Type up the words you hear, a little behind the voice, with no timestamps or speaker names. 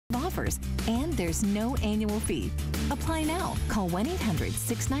offers, and there's no annual fee. Apply now. Call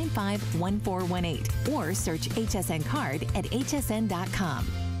 1-800-695-1418 or search HSN card at hsn.com.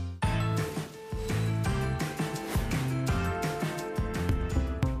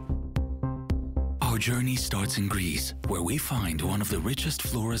 Our journey starts in Greece, where we find one of the richest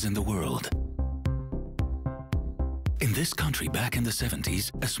floras in the world. In this country back in the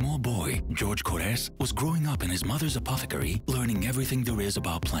 70s, a small boy, George Korres, was growing up in his mother's apothecary, learning everything there is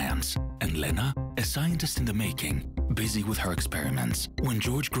about plants. And Lena, a scientist in the making, busy with her experiments. When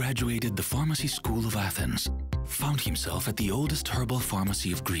George graduated the Pharmacy School of Athens, found himself at the oldest herbal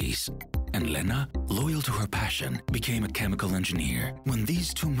pharmacy of Greece. And Lena, loyal to her passion, became a chemical engineer. When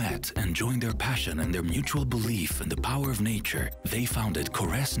these two met and joined their passion and their mutual belief in the power of nature, they founded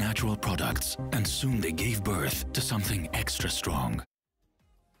Korres Natural Products, and soon they gave birth to something extra strong.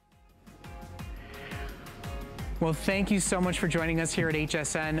 Well, thank you so much for joining us here at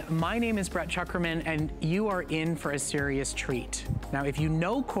HSN. My name is Brett Chuckerman, and you are in for a serious treat. Now, if you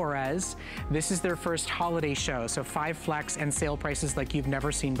know Korres, this is their first holiday show, so 5 flex and sale prices like you've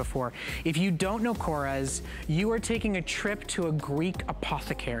never seen before. If you don't know Korres, you are taking a trip to a Greek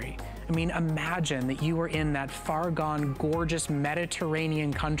apothecary. I mean, imagine that you were in that far-gone, gorgeous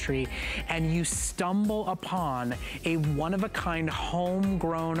Mediterranean country and you stumble upon a one-of-a-kind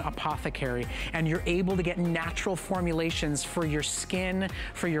homegrown apothecary, and you're able to get natural formulations for your skin,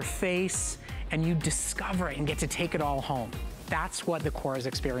 for your face, and you discover it and get to take it all home. That's what the Korres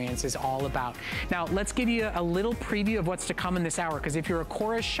experience is all about. Now, let's give you a little preview of what's to come in this hour, because if you're a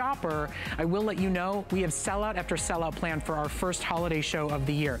Korres shopper, I will let you know we have sellout after sellout planned for our first holiday show of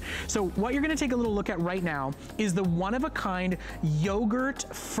the year. So what you're gonna take a little look at right now is the one-of-a-kind yogurt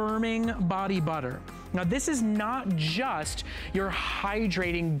firming body butter. Now, this is not just your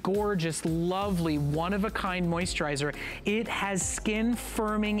hydrating, gorgeous, lovely, one-of-a-kind moisturizer. It has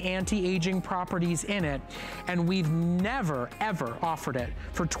skin-firming, anti-aging properties in it, and we've never, ever offered it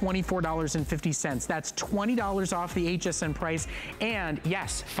for $24.50. That's $20 off the HSN price, and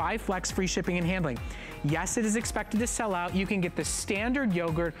yes, 5 flex free shipping and handling. Yes, it is expected to sell out. You can get the standard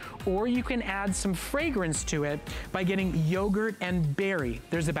yogurt, or you can add some fragrance to it by getting yogurt and berry.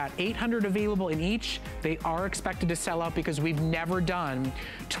 There's about 800 available in each. They are expected to sell out because we've never done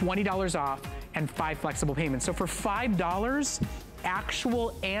 $20 off and 5 flexible payments. So for $5,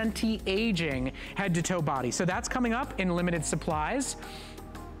 actual anti-aging head-to-toe body. So that's coming up in limited supplies.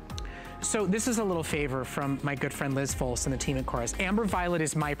 So this is a little favor from my good friend Liz Fols and the team at Korres. Amber Violet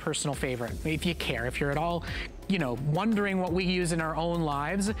is my personal favorite. If you care, if you're at all, you know, wondering what we use in our own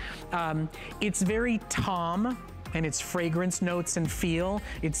lives, it's very Tom and its fragrance notes and feel.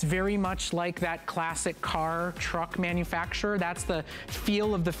 It's very much like that classic car truck manufacturer. That's the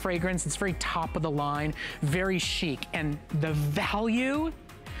feel of the fragrance. It's very top of the line, very chic. And the value,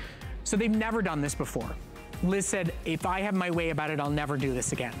 so they've never done this before. Liz said, if I have my way about it, I'll never do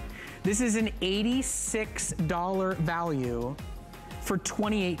this again. This is an $86 value for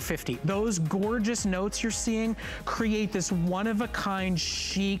 $28.50. Those gorgeous notes you're seeing create this one-of-a-kind,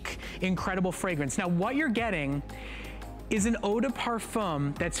 chic, incredible fragrance. Now, what you're getting is an eau de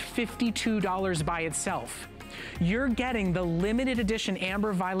parfum that's $52 by itself. You're getting the limited edition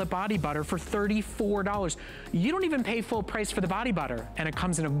Amber Violet Body Butter for $34. You don't even pay full price for the body butter, and it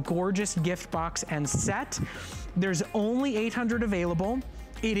comes in a gorgeous gift box and set. There's only 800 available.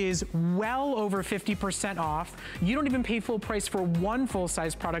 It is well over 50% off. You don't even pay full price for one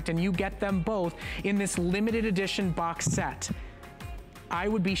full-size product, and you get them both in this limited edition box set. I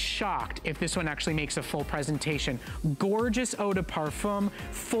would be shocked if this one actually makes a full presentation. Gorgeous eau de parfum,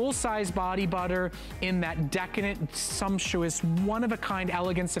 full-size body butter in that decadent, sumptuous, one-of-a-kind,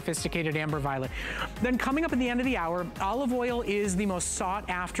 elegant, sophisticated Amber Violet. Then coming up at the end of the hour, olive oil is the most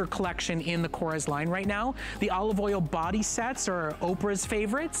sought-after collection in the Korres line right now. The olive oil body sets are Oprah's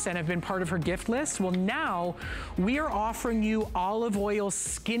favorites and have been part of her gift list. Well, now we are offering you olive oil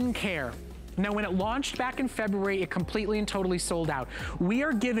skincare. Now, when it launched back in February, it completely and totally sold out. We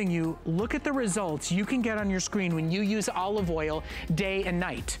are giving you, look at the results you can get on your screen when you use olive oil day and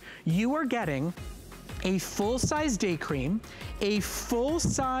night. You are getting a full-size day cream, a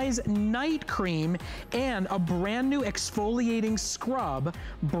full-size night cream, and a brand new exfoliating scrub,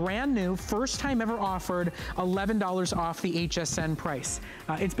 brand new, first time ever offered, $11 off the HSN price.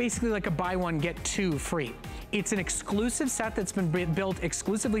 It's basically like a buy one, get two free. It's an exclusive set that's been built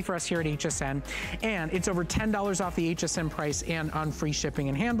exclusively for us here at HSN, and it's over $10 off the HSN price and on free shipping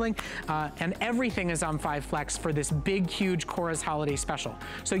and handling, and everything is on 5 Flex for this big, huge Korres holiday special.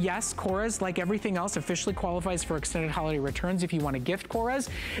 So yes, Korres, like everything else, a officially qualifies for extended holiday returns if you want to gift Korres.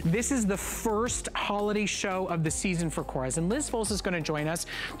 This is the first holiday show of the season for Korres, and Liz Fols is going to join us.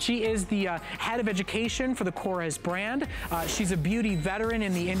 She is the head of education for the Korres brand. She's a beauty veteran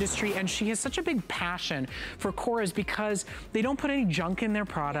in the industry, and she has such a big passion for Korres because they don't put any junk in their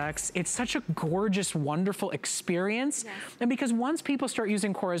products. It's such a gorgeous, wonderful experience. Yes. And because once people start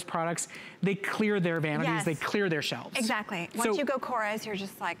using Korres products, they clear their vanities, yes. They clear their shelves. Exactly. Once you go Korres, you're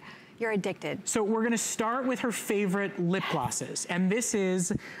just like, you're addicted. So we're gonna start with her favorite lip glosses. And this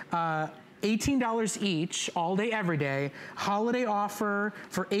is $18 each, all day, every day. Holiday offer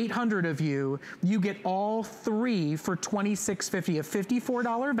for 800 of you. You get all three for $26.50, a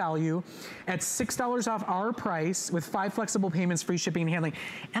 $54 value at $6 off our price with 5 flexible payments, free shipping and handling.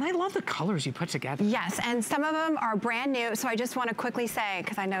 And I love the colors you put together. Yes, and some of them are brand new. So I just want to quickly say,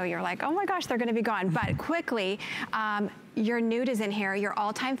 because I know you're like, oh my gosh, they're going to be gone. But quickly, your nude is in here, your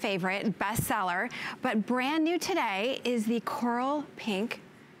all-time favorite, bestseller. But brand new today is the coral pink,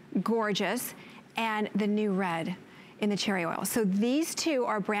 gorgeous, and the new red in the cherry oil. So these two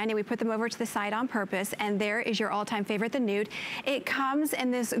are brand new. We put them over to the side on purpose, and there is your all-time favorite, the nude. It comes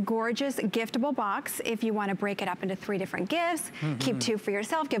in this gorgeous giftable box if you want to break it up into 3 different gifts, keep 2 for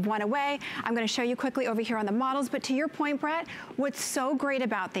yourself, give 1 away. I'm going to show you quickly over here on the models, but to your point, Brett, what's so great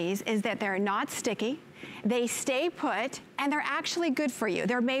about these is that they're not sticky. They stay put, and they're actually good for you.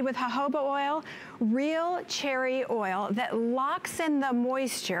 They're made with jojoba oil, real cherry oil that locks in the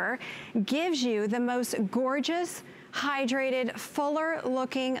moisture, gives you the most gorgeous, hydrated, fuller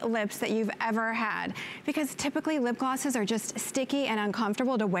looking lips that you've ever had. Because typically lip glosses are just sticky and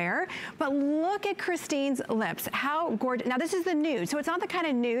uncomfortable to wear, but look at Christine's lips. How gorgeous. Now this is the nude, so it's not the kind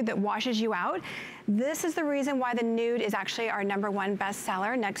of nude that washes you out. This is the reason why the nude is actually our #1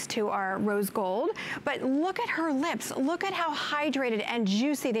 bestseller next to our rose gold. But look at her lips. Look at how hydrated and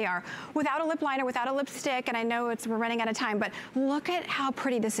juicy they are. Without a lip liner, without a lipstick, and I know we're running out of time, but look at how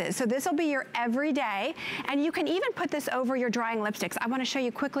pretty this is. So this will be your everyday, and you can even put this over your drying lipsticks. I want to show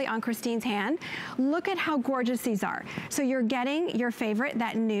you quickly on Christine's hand. Look at how gorgeous these are. So you're getting your favorite,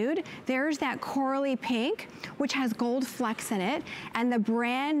 that nude. There's that corally pink, which has gold flecks in it, and the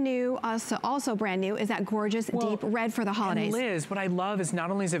brand new, also brand new, is that gorgeous deep red for the holidays. And Liz, what I love is not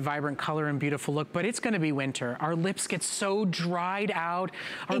only is it vibrant color and beautiful look, but it's going to be winter. Our lips get so dried out.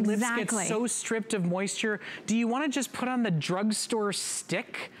 Our lips get so stripped of moisture. Do you want to just put on the drugstore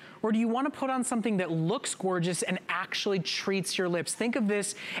stick? Or do you want to put on something that looks gorgeous and actually treats your lips? Think of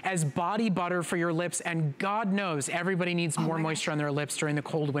this as body butter for your lips, and God knows everybody needs more moisture on their lips during the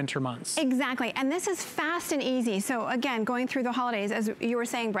cold winter months. Exactly, and this is fast and easy. So again, going through the holidays, as you were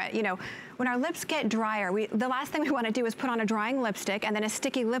saying, Brett, you know, when our lips get drier, the last thing we want to do is put on a drying lipstick and then a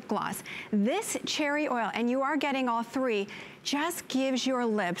sticky lip gloss. This cherry oil, and you are getting all 3, just gives your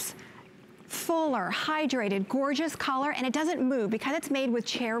lips fuller, hydrated, gorgeous color, and it doesn't move because it's made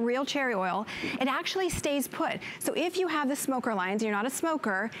with real cherry oil. It actually stays put. So if you have the smoker lines, you're not a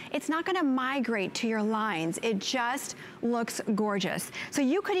smoker, it's not gonna migrate to your lines. It just looks gorgeous. So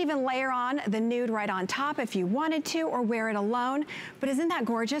you could even layer on the nude right on top if you wanted to, or wear it alone. But isn't that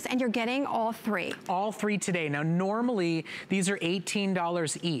gorgeous? And you're getting all 3. All 3 today. Now normally these are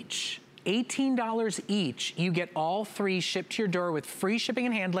 $18 each. $18 each. You get all 3 shipped to your door with free shipping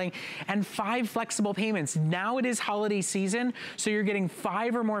and handling and 5 flexible payments. Now it is holiday season, so you're getting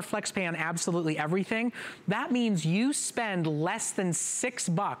 5 or more flex pay on absolutely everything. That means you spend less than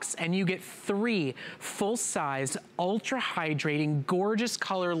 $6 and you get 3 full-size, ultra-hydrating, gorgeous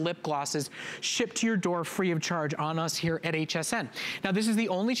color lip glosses shipped to your door free of charge on us here at HSN. Now this is the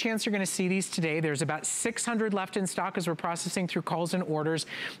only chance you're gonna see these today. There's about 600 left in stock as we're processing through calls and orders,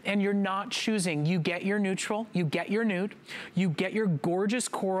 and you're not choosing. You get your neutral, you get your nude, you get your gorgeous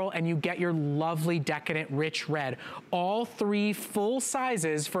coral, and you get your lovely decadent rich red. All 3 full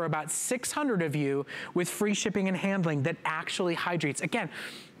sizes for about 600 of you with free shipping and handling that actually hydrates. Again,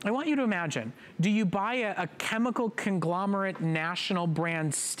 I want you to imagine, do you buy a chemical conglomerate national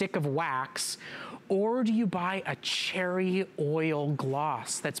brand stick of wax, or do you buy a cherry oil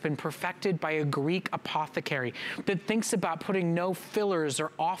gloss that's been perfected by a Greek apothecary that thinks about putting no fillers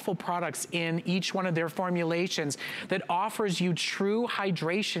or awful products in each one of their formulations, that offers you true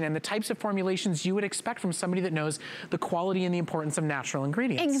hydration and the types of formulations you would expect from somebody that knows the quality and the importance of natural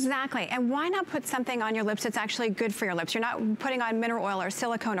ingredients? Exactly, and why not put something on your lips that's actually good for your lips? You're not putting on mineral oil or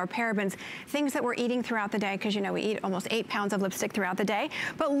silicone or parabens, things that we're eating throughout the day, because you know we eat almost 8 pounds of lipstick throughout the day.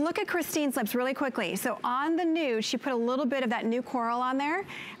 But look at Christine's lips really quickly. quickly. So on the nude, she put a little bit of that new coral on there.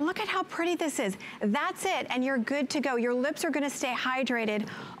 Look at how pretty this is. That's it, and you're good to go. Your lips are gonna stay hydrated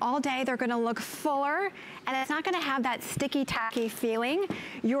all day. They're gonna look fuller, and it's not gonna have that sticky, tacky feeling.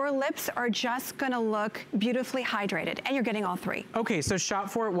 Your lips are just gonna look beautifully hydrated, and you're getting all three. Okay, so shop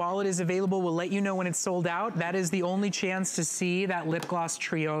for it while it is available. We'll let you know when it's sold out. That is the only chance to see that lip gloss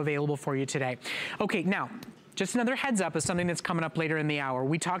trio available for you today. Okay, now, just another heads up of something that's coming up later in the hour.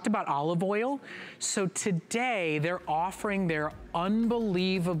 We talked about olive oil. So today they're offering their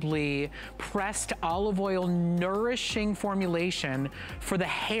unbelievably pressed olive oil nourishing formulation for the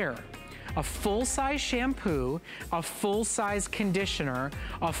hair. A full-size shampoo, a full-size conditioner,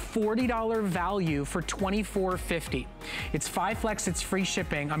 a $40 value for $24.50. It's 5 flex, it's free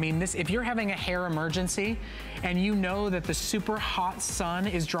shipping. I mean, this, if you're having a hair emergency and you know that the super hot sun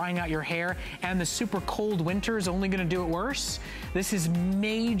is drying out your hair and the super cold winter is only gonna do it worse, this is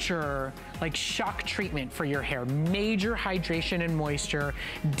major, like, shock treatment for your hair. Major hydration and moisture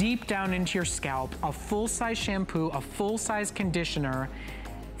deep down into your scalp. A full-size shampoo, a full-size conditioner,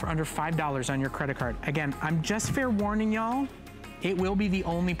 for under $5 on your credit card. Again, I'm just fair warning y'all, it will be the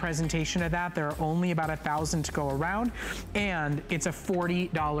only presentation of that. There are only about 1,000 to go around, and it's a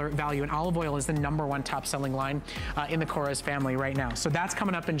 $40 value, and olive oil is the #1 top selling line in the Korres family right now. So that's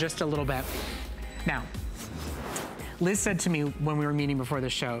coming up in just a little bit. Now, Liz said to me when we were meeting before the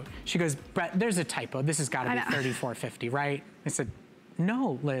show, she goes, Brett, there's a typo. This has got to be $34.50, right? I said,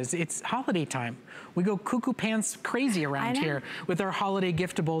 no, Liz, it's holiday time. We go cuckoo pants crazy around here with our holiday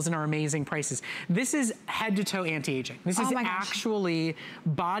giftables and our amazing prices. This is head to toe anti-aging. This is actually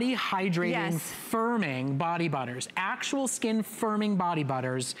body hydrating, firming body butters. Actual skin firming body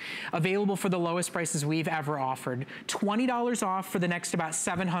butters available for the lowest prices we've ever offered. $20 off for the next about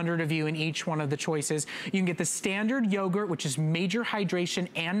 700 of you in each one of the choices. You can get the standard yogurt, which is major hydration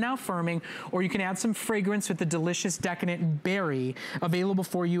and now firming, or you can add some fragrance with the delicious decadent berry available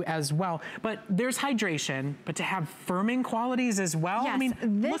for you as well. But there's hydration, but to have firming qualities as well, I mean,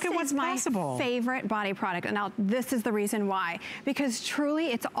 look at what's possible. This is my favorite body product, and now this is the reason why. Because truly,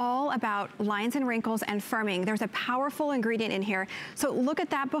 it's all about lines and wrinkles and firming. There's a powerful ingredient in here. So look at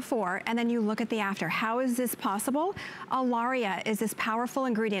that before, and then you look at the after. How is this possible? Alaria is this powerful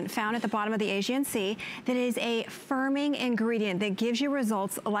ingredient found at the bottom of the Aegean Sea that is a firming ingredient that gives you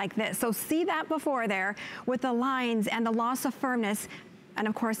results like this. So see that before there with the lines and the loss of firmness, and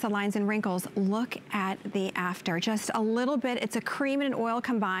of course the lines and wrinkles. Look at the after. Just a little bit, it's a cream and an oil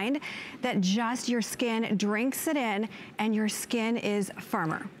combined that just your skin drinks it in and your skin is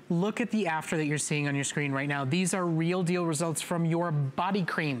firmer. Look at the after that you're seeing on your screen right now. These are real deal results from your body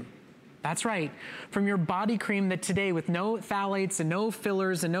cream. That's right, from your body cream that today, with no phthalates and no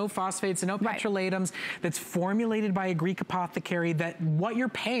fillers and no phosphates and no petrolatums, that's formulated by a Greek apothecary, that what you're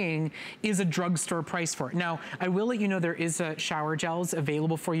paying is a drugstore price for it. Now, I will let you know there is shower gels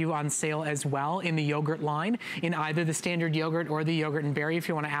available for you on sale as well in the yogurt line, in either the standard yogurt or the yogurt and berry. If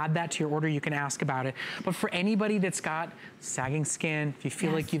you want to add that to your order, you can ask about it. But for anybody that's got sagging skin, if you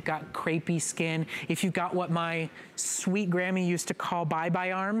feel like you've got crepey skin, if you've got what my sweet Grammy used to call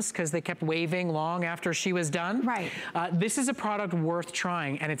bye-bye arms, because they kept waving long after she was done. This is a product worth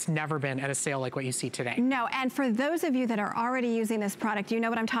trying, and it's never been at a sale like what you see today. No, and for those of you that are already using this product, you know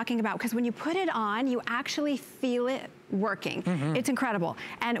what I'm talking about, because when you put it on, you actually feel it working. It's incredible.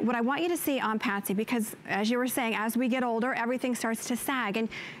 And what I want you to see on Patsy, because as you were saying, as we get older, everything starts to sag, and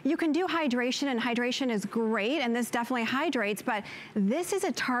you can do hydration, and hydration is great, and this definitely hydrates, but this is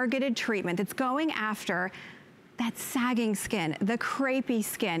a targeted treatment that's going after that sagging skin, the crepey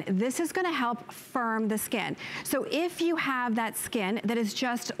skin. This is gonna help firm the skin. So if you have that skin that is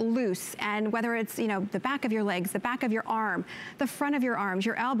just loose, and whether it's, you know, the back of your legs, the back of your arm, the front of your arms,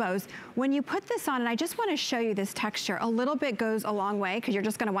 your elbows, when you put this on, and I just wanna show you this texture, a little bit goes a long way, because you're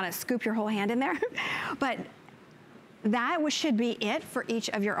just gonna wanna scoop your whole hand in there. But that should be it for each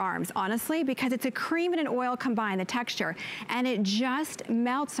of your arms, honestly, because it's a cream and an oil combined, the texture, and it just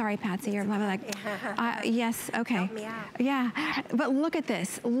melts. Sorry, Patsy, you're like, yes, okay. Help me out. Yeah, but look at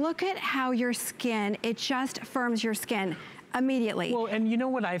this. Look at how your skin, it just firms your skin immediately. Well, and you know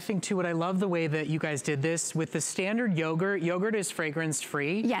what I think too, what I love the way that you guys did this with the standard yogurt. Yogurt is fragrance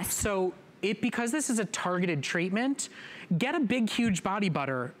free. Yes. So because this is a targeted treatment, get a big, huge body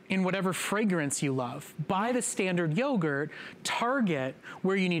butter in whatever fragrance you love. Buy the standard yogurt, target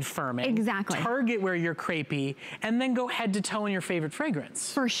where you need firming. Exactly. Target where you're crepey, and then go head to toe in your favorite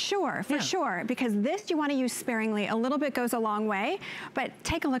fragrance. For sure, sure. Because this you want to use sparingly. A little bit goes a long way, but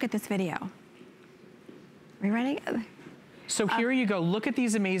take a look at this video. Are you ready? So here you go. Look at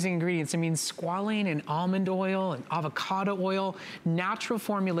these amazing ingredients. I mean, squalane and almond oil and avocado oil, natural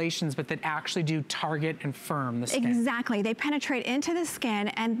formulations, but that actually do target and firm the skin. Exactly. They penetrate into the skin,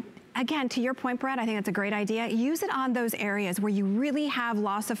 and again, to your point, Brett, I think that's a great idea. Use it on those areas where you really have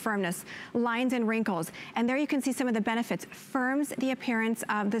loss of firmness, lines and wrinkles. And there you can see some of the benefits. Firms the appearance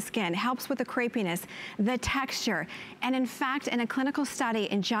of the skin, helps with the crepiness, the texture. And in fact, in a clinical study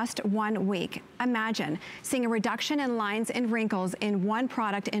in just 1 week, imagine seeing a reduction in lines and wrinkles in one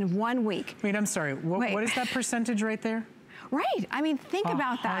product in 1 week. Wait, I'm sorry. What is that percentage right there? Right. I mean, think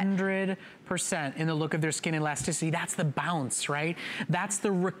about that. 100% in the look of their skin elasticity. That's the bounce, right? That's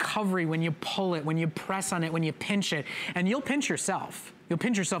the recovery when you pull it, when you press on it, when you pinch it. And you'll pinch yourself. You'll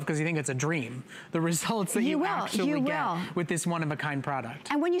pinch yourself because you think it's a dream. The results that you actually get with this one-of-a-kind product.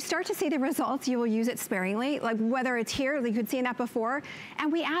 And when you start to see the results, you will use it sparingly. Like whether it's here, you could see that before. And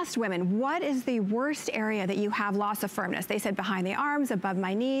we asked women, what is the worst area that you have loss of firmness? They said behind the arms, above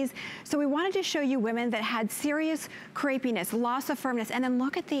my knees. So we wanted to show you women that had serious crepiness, loss of firmness, and then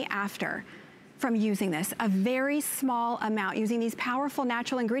look at the after from using this, a very small amount, using these powerful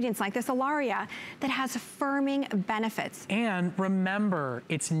natural ingredients like this Alaria that has firming benefits. And remember,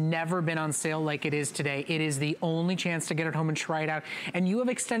 it's never been on sale like it is today. It is the only chance to get it home and try it out. And you have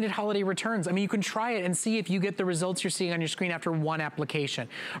extended holiday returns. I mean, you can try it and see if you get the results you're seeing on your screen after 1 application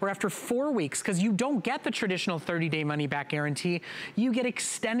or after 4 weeks, because you don't get the traditional 30-day money-back guarantee. You get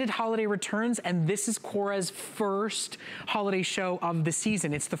extended holiday returns, and this is Korres' first holiday show of the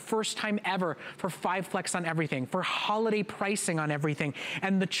season. It's the first time ever for 5 flex on everything, for holiday pricing on everything.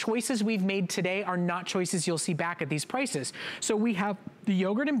 And the choices we've made today are not choices you'll see back at these prices. So we have the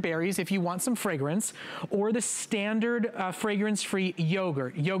yogurt and berries if you want some fragrance, or the standard fragrance-free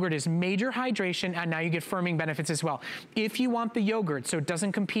yogurt. Yogurt is major hydration, and now you get firming benefits as well. If you want the yogurt, so it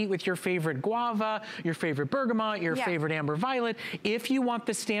doesn't compete with your favorite guava, your favorite bergamot, your favorite amber violet. If you want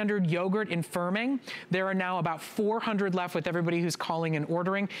the standard yogurt in firming, there are now about 400 left with everybody who's calling and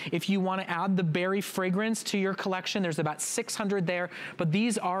ordering. If you want to add the berry fragrance to your collection, there's about 600 there, but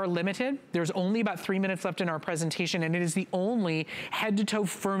these are limited. There's only about 3 minutes left in our presentation, and it is the only head-to-toe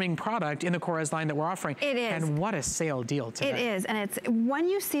firming product in the Korres line that we're offering. It is. And what a sale deal today. It is, and it's when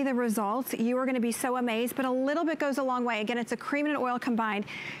you see the results, you are going to be so amazed, but a little bit goes a long way. Again, it's a cream and an oil combined.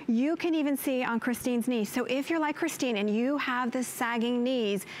 You can even see on Christine's knees. So if you're like Christine and you have the sagging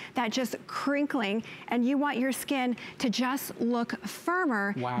knees, that just crinkling, and you want your skin to just look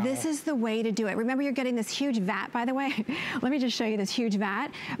firmer, this is the way to do it. Remember, you're getting this huge vat, by the way. Let me just show you this huge vat.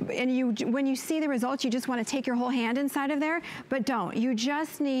 And when you see the results, you just want to take your whole hand inside of there, but don't. You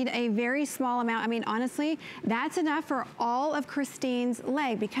just need a very small amount. I mean, honestly, that's enough for all of Christine's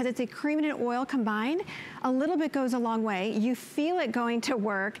leg because it's a cream and an oil combined. A little bit goes a long way. You feel it going to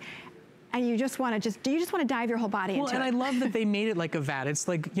work. And you just want to dive your whole body into it. Well, and I love that they made it like a vat. It's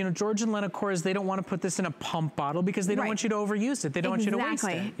like, you know, George and Lena Korres, they don't want to put this in a pump bottle because they don't want you to overuse it. They don't want you to waste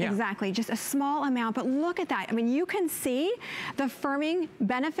it. Exactly, just a small amount, but look at that. I mean, you can see the firming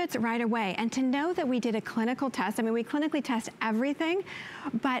benefits right away. And to know that we did a clinical test, I mean, we clinically test everything,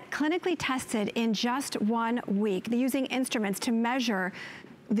 but clinically tested in just 1 week, using instruments to measure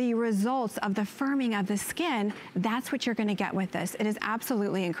the results of the firming of the skin, that's what you're gonna get with this. It is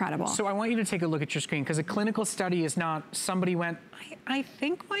absolutely incredible. So I want you to take a look at your screen because a clinical study is not somebody went, I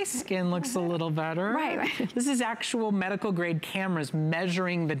think my skin looks a little better. Right. This is actual medical grade cameras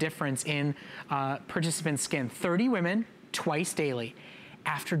measuring the difference in participant skin. 30 women, twice daily.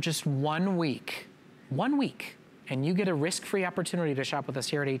 After just 1 week, 1 week, and you get a risk-free opportunity to shop with us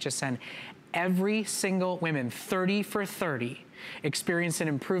here at HSN. Every single women, 30 for 30, experience an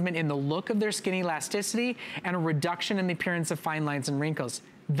improvement in the look of their skin elasticity and a reduction in the appearance of fine lines and wrinkles.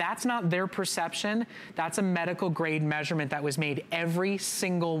 That's not their perception. That's a medical grade measurement that was made. Every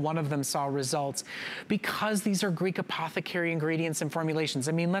single one of them saw results because these are Greek apothecary ingredients and formulations.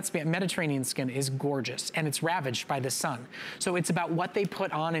 I mean, let's be, Mediterranean skin is gorgeous and it's ravaged by the sun. So it's about what they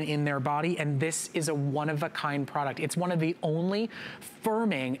put on and in their body, and this is a one-of-a-kind product. It's one of the only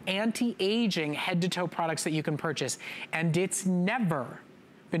firming, anti-aging head-to-toe products that you can purchase, and it's never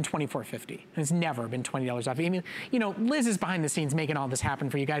been $24.50. It's never been $20 off. I mean, you know, Liz is behind the scenes making all this happen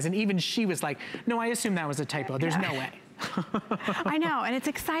for you guys, and even she was like, no, I assume that was a typo. There's no way. I know, and it's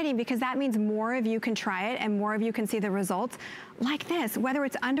exciting because that means more of you can try it and more of you can see the results like this, whether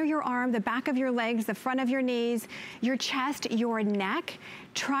it's under your arm, the back of your legs, the front of your knees, your chest, your neck.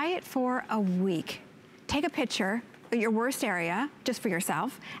 Try it for a week. Take a picture your worst area, just for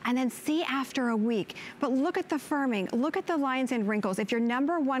yourself, and then see after a week. But look at the firming, look at the lines and wrinkles. If your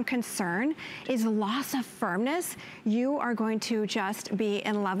 #1 concern is loss of firmness, you are going to just be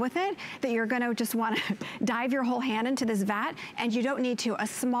in love with it, that you're gonna just wanna dive your whole hand into this vat, and you don't need to. A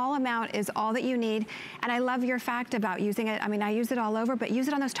small amount is all that you need. And I love your fact about using it. I mean, I use it all over, but use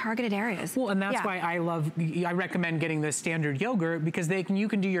it on those targeted areas. Well, and that's why I recommend getting the standard yogurt, because you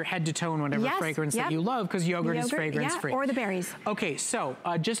can do your head to toe in whatever fragrance that you love, because yogurt is fragrance free. Or the berries. Okay, so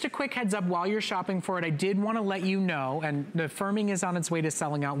just a quick heads up while you're shopping for it, I did want to let you know, and the firming is on its way to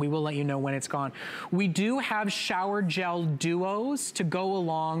selling out. We will let you know when it's gone. We do have shower gel duos to go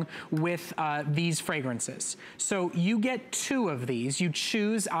along with these fragrances. So you get 2 of these. You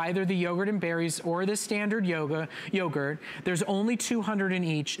choose either the yogurt and berries or the standard yogurt. There's only 200 in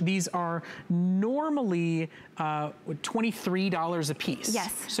each. These are normally $23 a piece.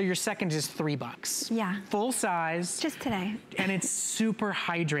 Yes. So your second is $3. Yeah. Full size. Just today. And it's super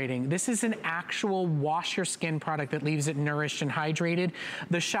hydrating. This is an actual wash your skin product that leaves it nourished and hydrated.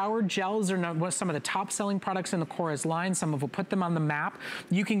 The shower gels are some of the top selling products in the Korres line. Some of will put them on the map.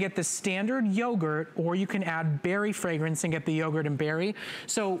 You can get the standard yogurt, or you can add berry fragrance and get the yogurt and berry.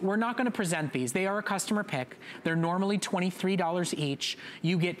 So we're not gonna present these. They are a customer pick. They're normally $23 each.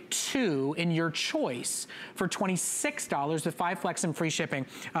 You get 2 in your choice for $26 with 5 flex and free shipping.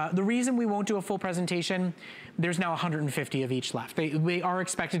 The reason we won't do a full presentation, there's now 150 of each left. They are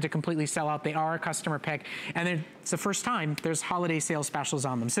expected to completely sell out. They are a customer pick, and it's the first time there's holiday sale specials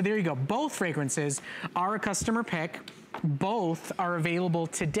on them. So there you go. Both fragrances are a customer pick. Both are available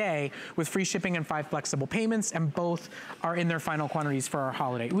today with free shipping and 5 flexible payments, and both are in their final quantities for our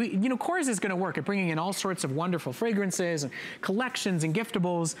holiday. You know, Korres is gonna work at bringing in all sorts of wonderful fragrances and collections and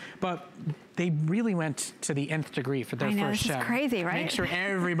giftables, but they really went to the nth degree for their first show. This is crazy, right? Make sure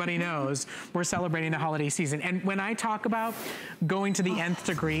everybody knows we're celebrating the holiday season. And when I talk about going to the nth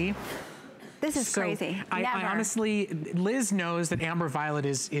degree, this is crazy. I honestly, Liz knows that Amber Violet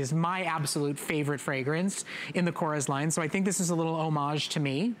is my absolute favorite fragrance in the Korres line. So I think this is a little homage to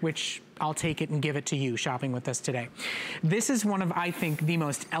me, which I'll take it and give it to you shopping with us today. This is one of, I think, the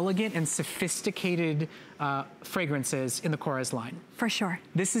most elegant and sophisticated fragrances in the Korres line. For sure.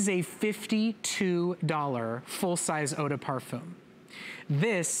 This is a $52 full-size eau de parfum.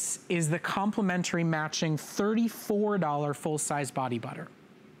 This is the complimentary matching $34 full-size body butter.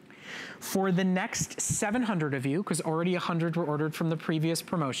 For the next 700 of you, because already 100 were ordered from the previous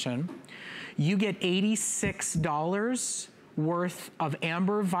promotion, you get $86 worth of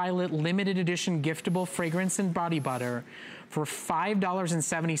Amber Violet limited edition giftable fragrance and body butter for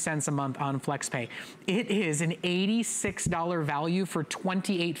 $5.70 a month on FlexPay. It is an $86 value for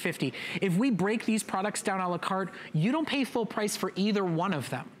 $28.50. If we break these products down a la carte, you don't pay full price for either one of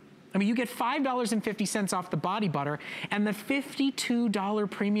them. I mean, you get $5.50 off the body butter, and the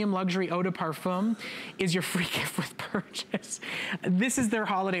 $52 premium luxury eau de parfum is your free gift with purchase. This is their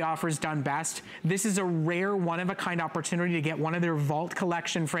holiday offers done best. This is a rare, one-of-a-kind opportunity to get one of their Vault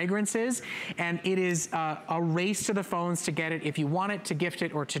Collection fragrances, and it is a race to the phones to get it if you want it, to gift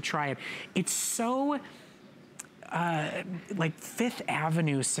it, or to try it. It's so like Fifth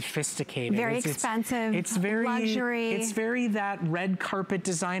Avenue sophisticated. Very expensive, it's very luxury. It's very that red carpet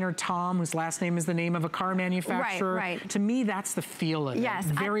designer Tom, whose last name is the name of a car manufacturer. Right. To me, that's the feel of it.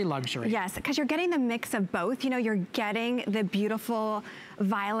 Very luxury. Yes, because you're getting the mix of both. You know, you're getting the beautiful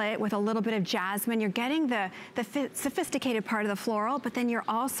violet with a little bit of jasmine. You're getting the sophisticated part of the floral, but then you're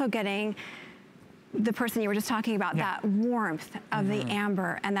also getting the person you were just talking about, that warmth of the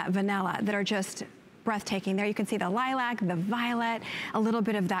amber and that vanilla that are just breathtaking. There you can see the lilac, the violet, a little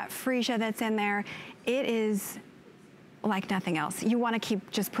bit of that freesia that's in there. It is like nothing else. You want to keep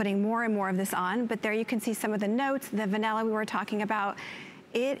just putting more and more of this on, but there you can see some of the notes, the vanilla we were talking about.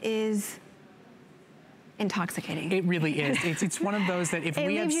 It is intoxicating. It really is. It's one of those that if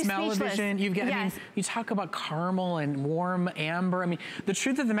we have smell-o-vision, you get, I mean, you talk about caramel and warm amber. I mean, the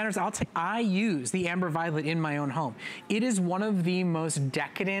truth of the matter is I use the Amber Violet in my own home. It is one of the most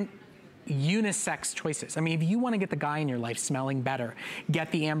decadent unisex choices. I mean, if you want to get the guy in your life smelling better,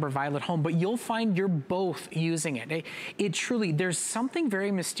 get the Amber Violet home, but you'll find you're both using it. It truly, there's something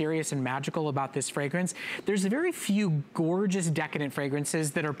very mysterious and magical about this fragrance. There's very few gorgeous, decadent fragrances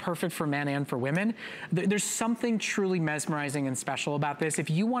that are perfect for men and for women. There's something truly mesmerizing and special about this.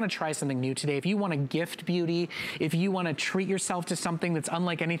 If you want to try something new today, if you want to gift beauty, if you want to treat yourself to something that's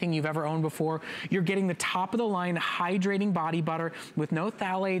unlike anything you've ever owned before, you're getting the top of the line hydrating body butter with no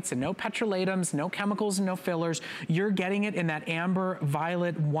phthalates and no petrolatums, no chemicals and no fillers. You're getting it in that Amber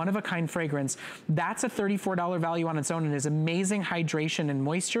Violet one-of-a-kind fragrance. That's a $34 value on its own and is amazing hydration and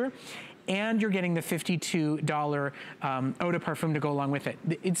moisture. and you're getting the $52 eau de parfum to go along with it.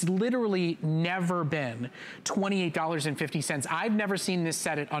 It's literally never been $28.50. I've never seen this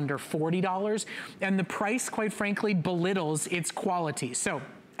set at under $40, and the price, quite frankly, belittles its quality. So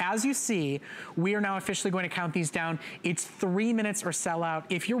as you see, we are now officially going to count these down. It's 3 minutes or sell out.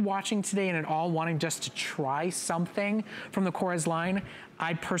 If you're watching today and at all wanting just to try something from the Korres line,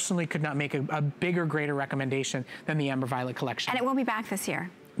 I personally could not make a bigger, greater recommendation than the Amber Violet collection. And it will be back this year.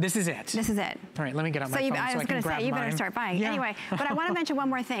 This is it. This is it. All right, let me get on my phone so I can grab mine. You better start buying. Yeah. Anyway, but I want to mention one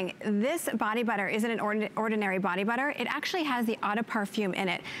more thing. This body butter isn't an ordinary body butter. It actually has the eau de parfum in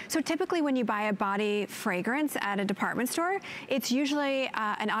it. So typically when you buy a body fragrance at a department store, it's usually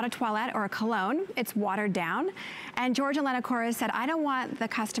an eau de toilette or a cologne. It's watered down. And George and Lena Korres said, I don't want the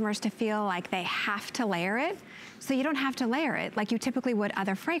customers to feel like they have to layer it. So you don't have to layer it like you typically would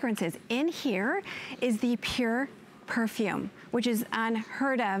other fragrances. In here is the pure perfume, which is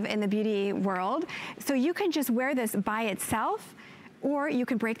unheard of in the beauty world. So you can just wear this by itself, or you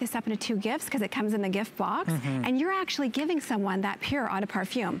can break this up into 2 gifts because it comes in the gift box, and you're actually giving someone that pure eau de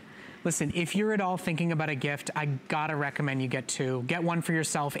parfum. Listen, if you're at all thinking about a gift, I gotta recommend you get 2. Get one for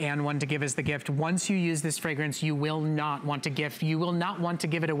yourself and one to give as the gift. Once you use this fragrance, you will not want to gift. You will not want to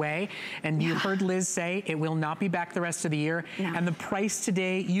give it away. And you heard Liz say, it will not be back the rest of the year. No. And the price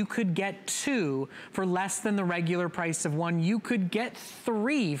today, you could get 2 for less than the regular price of 1. You could get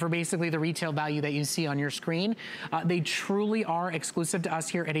 3 for basically the retail value that you see on your screen. They truly are exclusive to us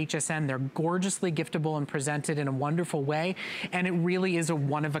here at HSN. They're gorgeously giftable and presented in a wonderful way. And it really is a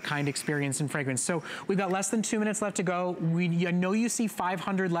one-of-a-kind experience in fragrance. So we've got less than 2 minutes left to go. I know you see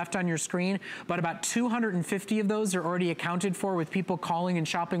 500 left on your screen, but about 250 of those are already accounted for with people calling and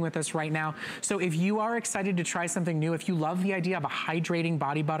shopping with us right now. So if you are excited to try something new, if you love the idea of a hydrating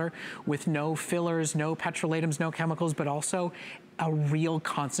body butter with no fillers, no petrolatums, no chemicals, but also a real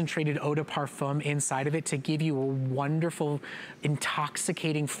concentrated eau de parfum inside of it to give you a wonderful,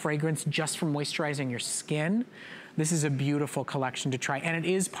 intoxicating fragrance just from moisturizing your skin, this is a beautiful collection to try. And it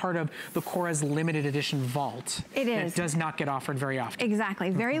is part of the Korres limited edition vault. It is. It does not get offered very often. Exactly,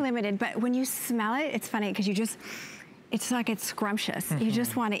 very limited. But when you smell it, it's funny because you just, it's like it's scrumptious. You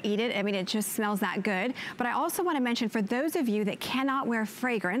just want to eat it. I mean, it just smells that good. But I also want to mention, for those of you that cannot wear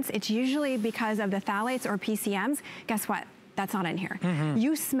fragrance, it's usually because of the phthalates or PCMs. Guess what? That's not in here.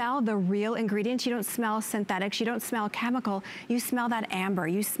 You smell the real ingredients. You don't smell synthetics. You don't smell chemical. You smell that amber.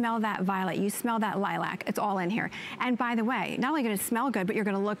 You smell that violet. You smell that lilac. It's all in here. And by the way, not only going to smell good, but you're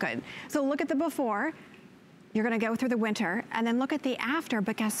going to look good. So look at the before. You're gonna go through the winter, and then look at the after,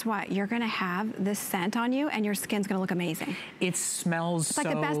 but guess what? You're gonna have this scent on you, and your skin's gonna look amazing. It smells so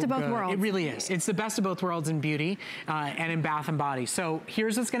good. It's like the best of both worlds. It really is. It's the best of both worlds in beauty and in bath and body. So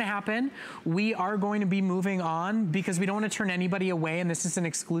here's what's gonna happen. We are going to be moving on because we don't wanna turn anybody away, and this is an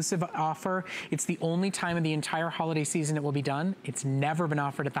exclusive offer. It's the only time in the entire holiday season it will be done. It's never been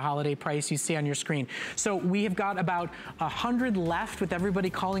offered at the holiday price you see on your screen. So we have got about 100 left with everybody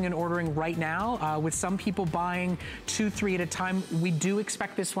calling and ordering right now, with some people buying 2, 3 at a time. We do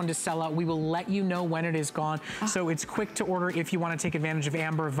expect this one to sell out. We will let you know when it is gone. So it's quick to order if you want to take advantage of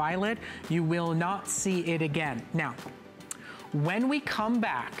Amber Violet. You will not see it again. Now, when we come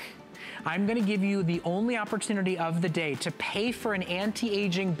back, I'm gonna give you the only opportunity of the day to pay for an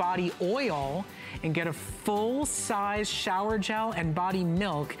anti-aging body oil and get a full-size shower gel and body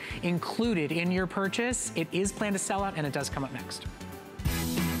milk included in your purchase. It is planned to sell out, and it does come up next.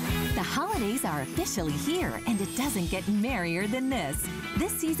 The holidays are officially here, and it doesn't get merrier than this.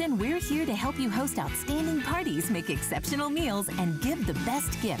 This season, we're here to help you host outstanding parties, make exceptional meals, and give the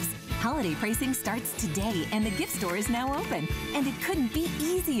best gifts. Holiday pricing starts today, and the gift store is now open. And it couldn't be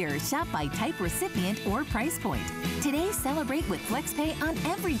easier. Shop by type, recipient, or price point. Today, celebrate with FlexPay on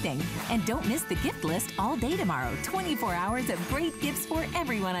everything. And don't miss the gift list all day tomorrow. 24 hours of great gifts for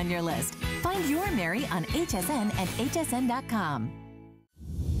everyone on your list. Find your Merry on HSN and hsn.com.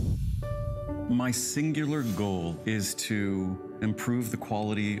 My singular goal is to improve the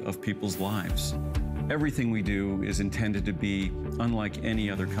quality of people's lives. Everything we do is intended to be unlike any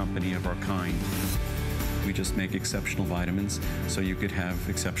other company of our kind. We just make exceptional vitamins so you could have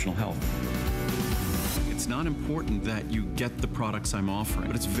exceptional health. It's not important that you get the products I'm offering,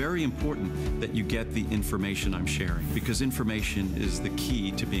 but it's very important that you get the information I'm sharing, because information is the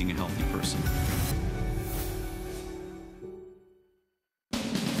key to being a healthy person.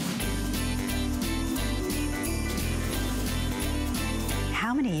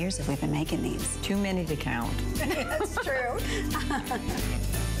 How many years have we been making these? Too many to count. That's true.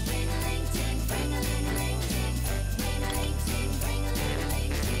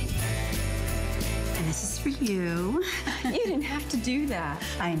 And this is for you. you. You didn't have to do that.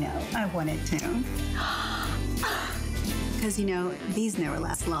 I know, I wanted to. Because, you know, these never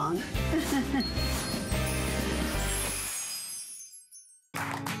last long.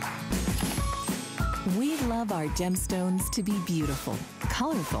 We love our gemstones to be beautiful,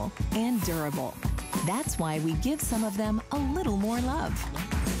 colorful, and durable. That's why we give some of them a little more love.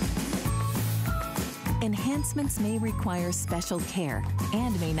 Enhancements may require special care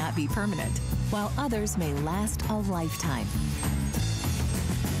and may not be permanent, while others may last a lifetime.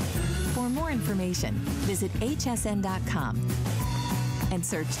 For more information, visit hsn.com and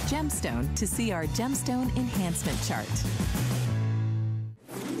search gemstone to see our gemstone enhancement chart.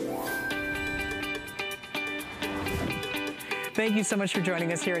 Thank you so much for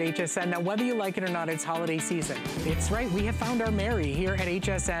joining us here at HSN. Now, whether you like it or not, it's holiday season. It's right, we have found our Mary here at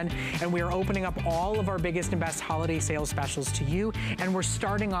HSN, and we are opening up all of our biggest and best holiday sales specials to you. And we're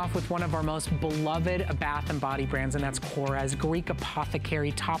starting off with one of our most beloved bath and body brands, and that's Korres, Greek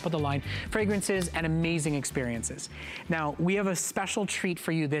apothecary, top of the line fragrances and amazing experiences. Now, we have a special treat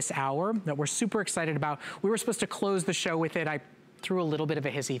for you this hour that we're super excited about. We were supposed to close the show with it. I threw a little bit of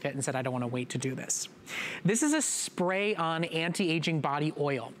a hissy fit and said, I don't want to wait to do this. This is a spray-on anti-aging body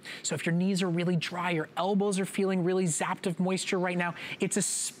oil. So if your knees are really dry, your elbows are feeling really zapped of moisture right now, it's a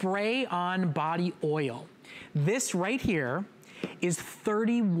spray-on body oil. This right here is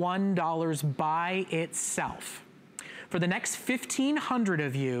 $31 by itself. For the next 1,500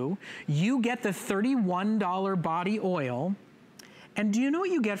 of you, you get the $31 body oil. And do you know what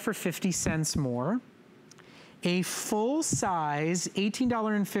you get for 50 cents more? A full-size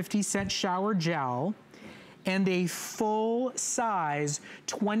 $18.50 shower gel and a full-size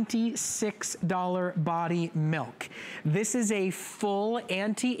 $26 body milk. This is a full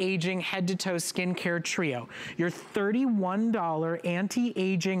anti-aging head-to-toe skincare trio. Your $31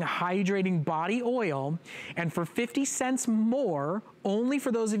 anti-aging hydrating body oil, and for 50 cents more, only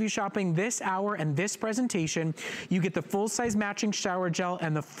for those of you shopping this hour and this presentation, you get the full-size matching shower gel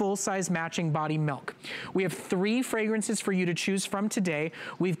and the full-size matching body milk. We have 3 fragrances for you to choose from today.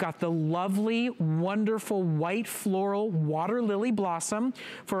 We've got the lovely, wonderful white floral water lily blossom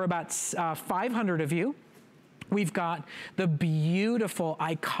for about 500 of you. We've got the beautiful,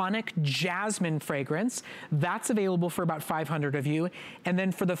 iconic jasmine fragrance. That's available for about 500 of you. And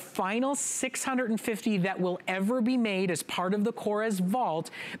then for the final 650 that will ever be made as part of the Korres Vault,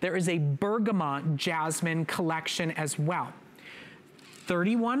 there is a bergamot jasmine collection as well.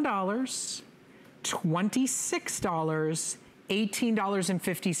 $31, $26,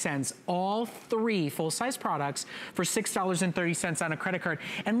 $18.50, all 3 full-size products for $6.30 on a credit card.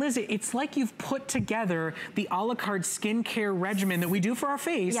 And Liz, it's like you've put together the a la carte skincare regimen that we do for our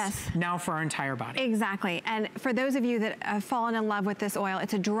face, now for our entire body. Exactly. And for those of you that have fallen in love with this oil,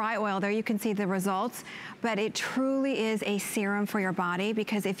 it's a dry oil. There you can see the results, but it truly is a serum for your body,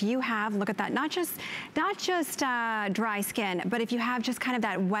 because if you have, look at that, not just dry skin, but if you have just kind of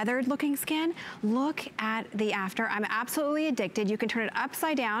that weathered looking skin, look at the after. I'm absolutely addicted. You can turn it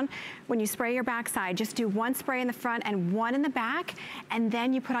upside down when you spray your backside. Just do 1 spray in the front and 1 in the back, and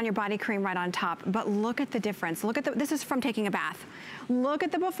then you put on your body cream right on top. But look at the difference. Look at the, this is from taking a bath. Look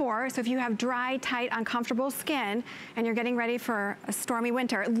at the before. So if you have dry, tight, uncomfortable skin and you're getting ready for a stormy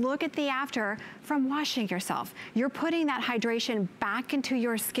winter, look at the after from washing yourself. You're putting that hydration back into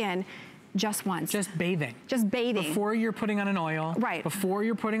your skin just once. Just bathing. Just bathing. Before you're putting on an oil. Right. Before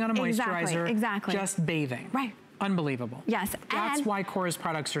you're putting on a moisturizer. Exactly. Just bathing. Right. Unbelievable. Yes. That's why Korres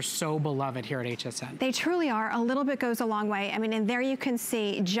products are so beloved here at HSN. They truly are. A little bit goes a long way. I mean, and there you can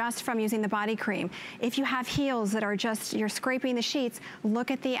see just from using the body cream. If you have heels that are just, you're scraping the sheets, look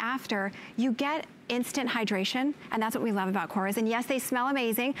at the after. You get instant hydration, and that's what we love about Korres. And yes, they smell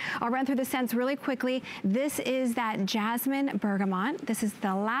amazing. I'll run through the scents really quickly. This is that jasmine bergamot. This is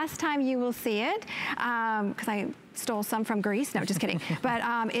the last time you will see it, because I stole some from Greece. No, just kidding. But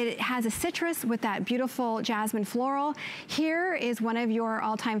it has a citrus with that beautiful jasmine floral. Here is one of your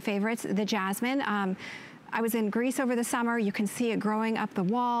all-time favorites, the jasmine. I was in Greece over the summer. You can see it growing up the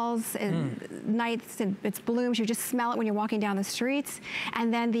walls. Nights, its blooms. You just smell it when you're walking down the streets.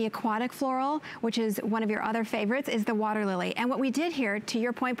 And then the aquatic floral, which is one of your other favorites, is the water lily. And what we did here, to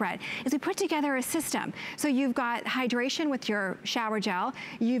your point, Brett, is we put together a system. So you've got hydration with your shower gel.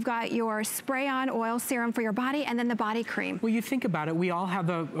 You've got your spray-on oil serum for your body, and then the body cream. Well, you think about it. We all have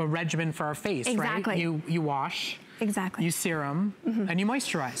a regimen for our face, right? You wash. Exactly. You serum, and you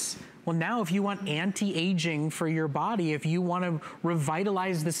moisturize. Well, now if you want anti-aging for your body, if you want to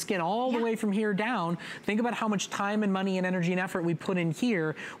revitalize the skin all the way from here down, think about how much time and money and energy and effort we put in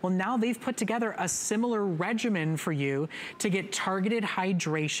here. Well, now they've put together a similar regimen for you to get targeted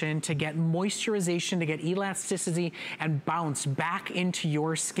hydration, to get moisturization, to get elasticity and bounce back into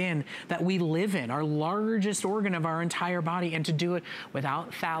your skin that we live in, our largest organ of our entire body, and to do it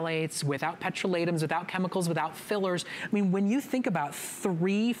without phthalates, without petrolatums, without chemicals, without fillers. I mean, when you think about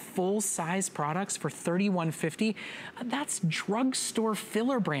 3 full-size products for $31.50, that's drugstore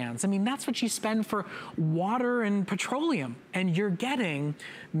filler brands. I mean, that's what you spend for water and petroleum. And you're getting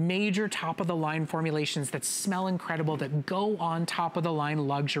major top-of-the-line formulations that smell incredible, that go on top-of-the-line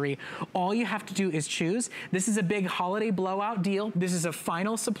luxury. All you have to do is choose. This is a big holiday blowout deal. This is a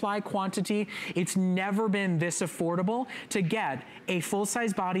final supply quantity. It's never been this affordable to get a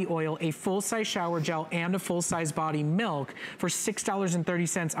full-size body oil, a full-size shower gel, and a full-size body milk for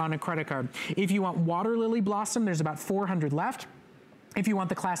 $6.30 on a credit card. If you want Water Lily Blossom, there's about 400 left. If you want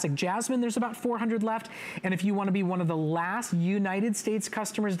the classic jasmine, there's about 400 left. And if you want to be one of the last United States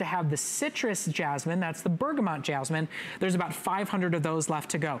customers to have the citrus jasmine, that's the bergamot jasmine, there's about 500 of those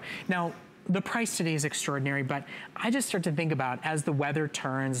left to go. Now, the price today is extraordinary, but I just start to think about as the weather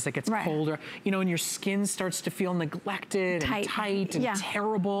turns, as it gets colder, you know, and your skin starts to feel neglected and tight and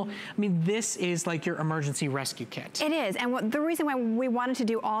terrible. I mean, this is like your emergency rescue kit. It is, and the reason why we wanted to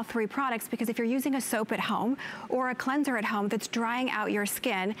do all 3 products, because if you're using a soap at home or a cleanser at home that's drying out your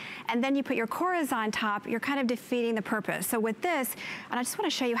skin, and then you put your Korres on top, you're kind of defeating the purpose. So with this, and I just want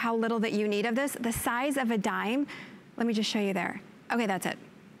to show you how little that you need of this, the size of a dime, let me just show you there. Okay, that's it.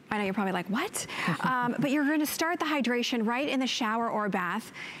 I know you're probably like, what? But you're gonna start the hydration right in the shower or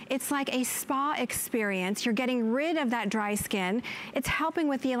bath. It's like a spa experience. You're getting rid of that dry skin. It's helping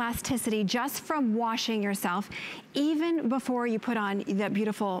with the elasticity just from washing yourself, even before you put on the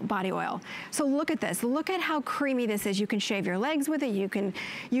beautiful body oil. So look at this. Look at how creamy this is. You can shave your legs with it. You can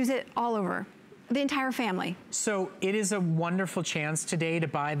use it all over. The entire family. So it is a wonderful chance today to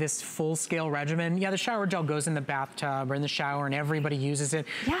buy this full-scale regimen. Yeah, the shower gel goes in the bathtub or in the shower and everybody uses it.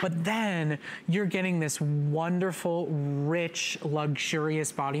 Yeah. But then you're getting this wonderful, rich,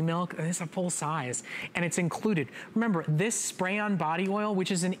 luxurious body milk. It's a full size and it's included. Remember, this spray-on body oil,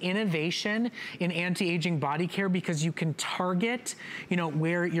 which is an innovation in anti-aging body care because you can target, you know,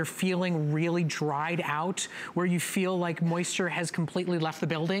 where you're feeling really dried out, where you feel like moisture has completely left the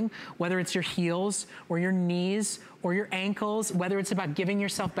building, whether it's your heels or your knees or your ankles, whether it's about giving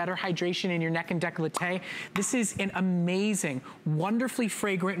yourself better hydration in your neck and décolleté. This is an amazing, wonderfully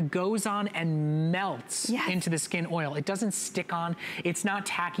fragrant, goes on and melts into the skin oil. It doesn't stick on, it's not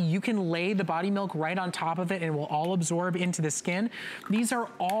tacky. You can lay the body milk right on top of it and it will all absorb into the skin. These are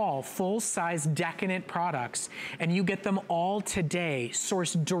all full-size decadent products and you get them all today,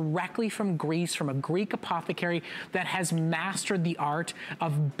 sourced directly from Greece, from a Greek apothecary that has mastered the art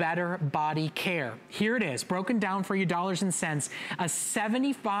of better body care. Here it is, broken down for you dollars and cents, a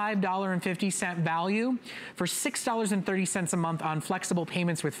 $75.50 value for $6.30 a month on flexible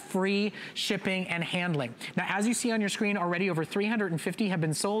payments with free shipping and handling. Now, as you see on your screen already, over 350 have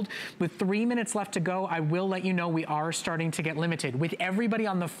been sold. With 3 minutes left to go, I will let you know we are starting to get limited. With everybody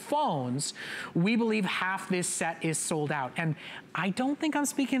on the phones, we believe half this set is sold out. And I don't think I'm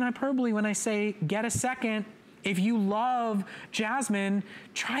speaking hyperbole when I say get a second. If you love jasmine,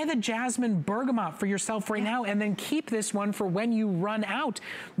 try the jasmine bergamot for yourself right now and then keep this one for when you run out.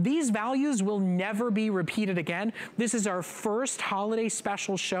 These values will never be repeated again. This is our first holiday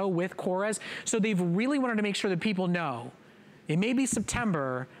special show with Korres, so they've really wanted to make sure that people know it may be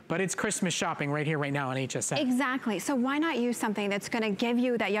September, but it's Christmas shopping right here, right now on HSN. Exactly. So why not use something that's going to give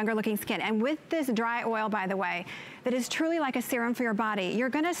you that younger looking skin? And with this dry oil, by the way, that is truly like a serum for your body, you're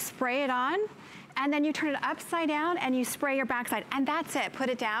going to spray it on and then you turn it upside down and you spray your backside, and that's it. Put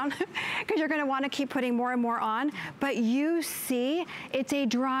it down because you're going to want to keep putting more and more on. But you see, it's a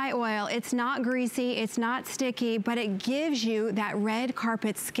dry oil. It's not greasy, it's not sticky, but it gives you that red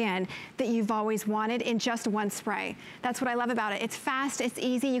carpet skin that you've always wanted in just one spray. That's what I love about it. It's fast, it's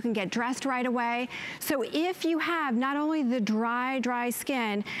easy, you can get dressed right away. So if you have not only the dry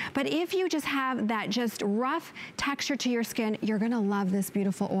skin, but if you just have that just rough texture to your skin, you're going to love this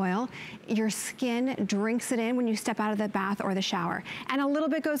beautiful oil. Your skin drinks it in when you step out of the bath or the shower. And a little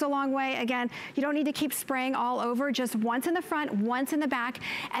bit goes a long way. Again, you don't need to keep spraying all over, just once in the front, once in the back,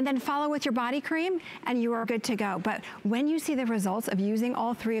 and then follow with your body cream and you are good to go. But when you see the results of using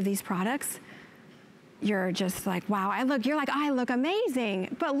all 3 of these products, you're just like, wow, you're like, I look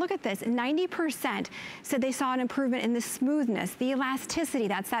amazing. But look at this, 90% said they saw an improvement in the smoothness, the elasticity,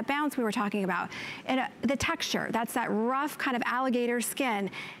 that's that bounce we were talking about, and the texture, that's that rough kind of alligator skin.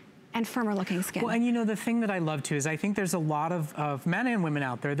 and firmer looking skin. Well, and you know, the thing that I love too is I think there's a lot of men and women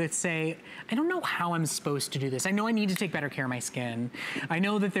out there that say, I don't know how I'm supposed to do this. I know I need to take better care of my skin. I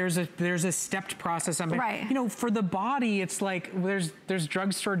know that there's a stepped process. Right. You know, for the body, it's like there's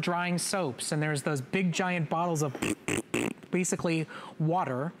drugstore drying soaps, and there's those big giant bottles of basically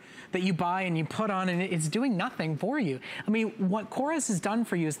water that you buy and you put on, and it's doing nothing for you. I mean, what Korres has done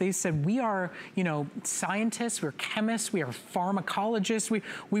for you is they said, we are, you know, scientists, we're chemists, we are pharmacologists,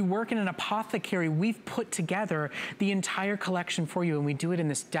 we work in an apothecary. We've put together the entire collection for you, and we do it in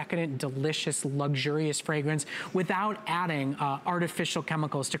this decadent, delicious, luxurious fragrance without adding artificial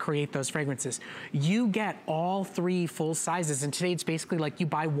chemicals to create those fragrances. You get all 3 full sizes, and today it's basically like you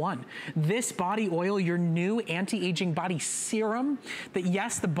buy one. This body oil, your new anti-aging body serum, that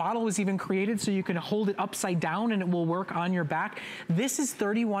yes, the bottle was even created so you can hold it upside down and it will work on your back. This is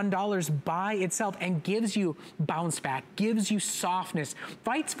 $31 by itself and gives you bounce back, gives you softness,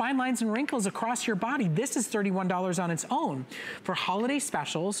 fights fine lines and wrinkles across your body. This is $31 on its own. For holiday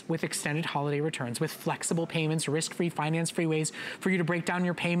specials with extended holiday returns, with flexible payments, risk-free, finance-free ways for you to break down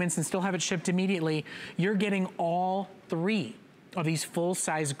your payments and still have it shipped immediately, you're getting all 3 of these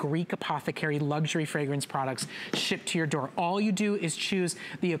full-size Greek apothecary luxury fragrance products shipped to your door. All you do is choose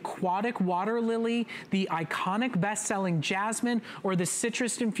the aquatic water lily, the iconic best-selling jasmine, or the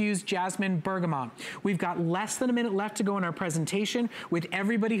citrus-infused jasmine bergamot. We've got less than a minute left to go in our presentation. With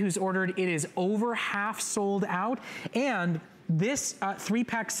everybody who's ordered, it is over half sold out, and this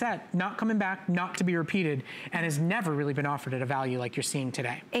 3-pack set, not coming back, not to be repeated, and has never really been offered at a value like you're seeing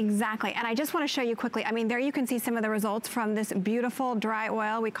today. Exactly, and I just want to show you quickly, I mean, there you can see some of the results from this beautiful dry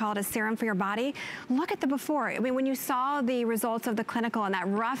oil. We call it a serum for your body. Look at the before. I mean, when you saw the results of the clinical and that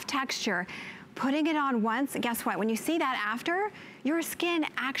rough texture, putting it on once, guess what? When you see that after, your skin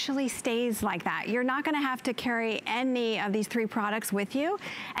actually stays like that. You're not gonna have to carry any of these 3 products with you.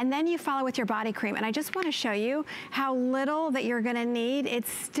 And then you follow with your body cream. And I just wanna show you how little that you're gonna need.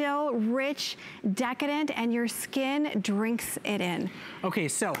 It's still rich, decadent, and your skin drinks it in. Okay,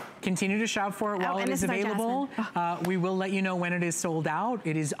 so continue to shop for it while it is available. We will let you know when it is sold out.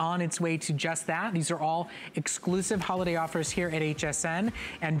 It is on its way to just that. These are all exclusive holiday offers here at HSN.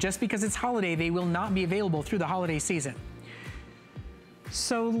 And just because it's holiday, they will not be available through the holiday season.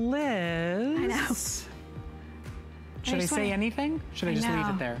 So Liz, I know. Should I say anything? Should I just leave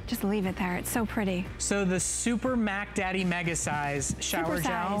it there? Just leave it there. It's so pretty. So the Super Mac Daddy Mega Size Shower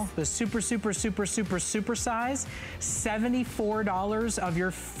Gel, the super size, $74 of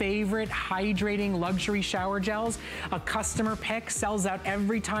your favorite hydrating luxury shower gels. A customer pick, sells out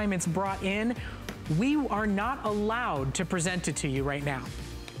every time it's brought in. We are not allowed to present it to you right now,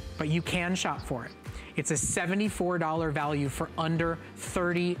 but you can shop for it. It's a $74 value for under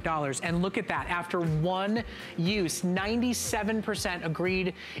 $30. And look at that, after one use, 97%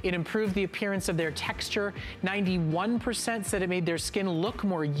 agreed it improved the appearance of their texture. 91% said it made their skin look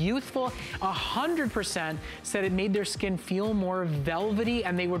more youthful. 100% said it made their skin feel more velvety,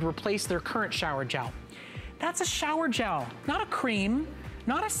 and they would replace their current shower gel. That's a shower gel, not a cream,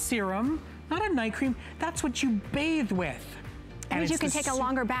 not a serum, not a night cream. That's what you bathe with. And you can take a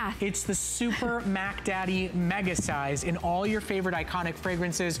longer bath. It's the Super Mac Daddy Mega Size in all your favorite iconic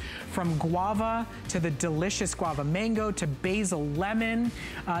fragrances, from guava to the delicious guava mango to basil lemon.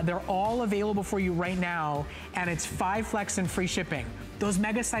 They're all available for you right now, and it's 5 flex and free shipping. Those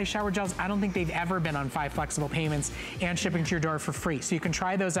mega size shower gels, I don't think they've ever been on 5 flexible payments and shipping to your door for free. So you can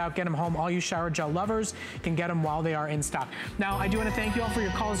try those out, get them home. All you shower gel lovers can get them while they are in stock. Now, I do want to thank you all for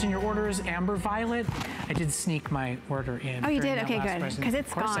your calls and your orders. Amber Violet, I did sneak my order in. Oh, you did? Okay, good. Because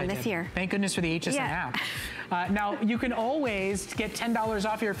it's gone this year. Thank goodness for the HSN app. Now, you can always get $10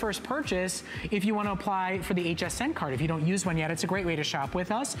 off your first purchase if you want to apply for the HSN card. If you don't use one yet, it's a great way to shop with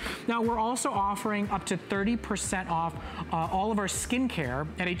us. Now, we're also offering up to 30% off all of our skincare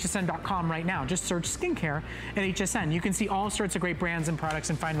at hsn.com right now. Just search skincare at HSN. You can see all sorts of great brands and products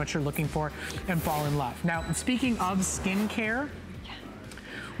and find what you're looking for and fall in love. Now, speaking of skincare,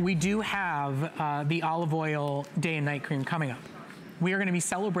 we do have the olive oil day and night cream coming up. We are going to be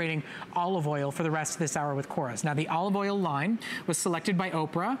celebrating olive oil for the rest of this hour with Korres. Now, the olive oil line was selected by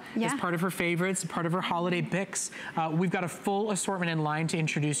Oprah as part of her favorites, part of her holiday picks. We've got a full assortment in line to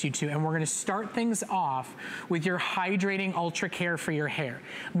introduce you to, and we're going to start things off with your hydrating ultra care for your hair.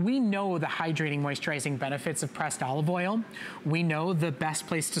 We know the hydrating, moisturizing benefits of pressed olive oil. We know the best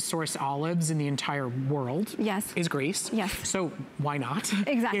place to source olives in the entire world is Greece. So why not?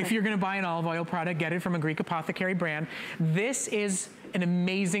 Exactly. If you're going to buy an olive oil product, get it from a Greek apothecary brand. This is an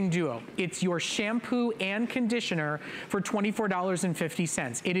amazing duo. It's your shampoo and conditioner for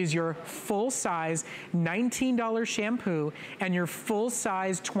 $24.50. It is your full-size $19 shampoo and your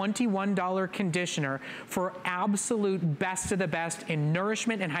full-size $21 conditioner for absolute best of the best in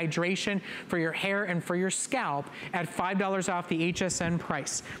nourishment and hydration for your hair and for your scalp at $5 off the HSN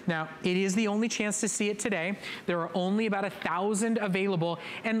price. Now, it is the only chance to see it today. There are only about 1,000 available.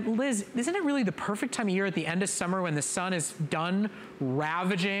 And Liz, isn't it really the perfect time of year at the end of summer when the sun is done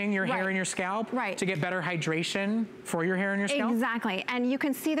ravaging your hair and your scalp to get better hydration for your hair and your scalp? Exactly. And you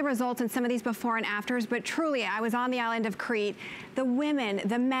can see the results in some of these before and afters, but truly, I was on the island of Crete. The women,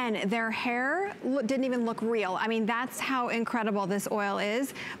 the men, their hair didn't even look real. I mean, that's how incredible this oil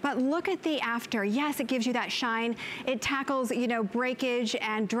is. But look at the after. Yes, it gives you that shine. It tackles, you know, breakage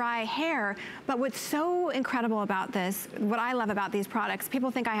and dry hair. But what's so incredible about this, what I love about these products,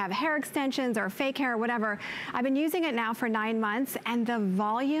 people think I have hair extensions or fake hair or whatever. I've been using it now for 9 months, and the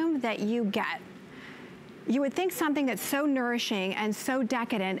volume that you get. You would think something that's so nourishing and so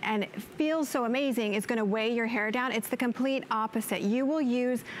decadent and feels so amazing is gonna weigh your hair down. It's the complete opposite. You will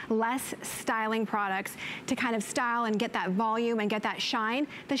use less styling products to kind of style and get that volume and get that shine.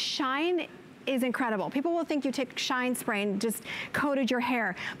 The shine is incredible. People will think you take shine spray and just coated your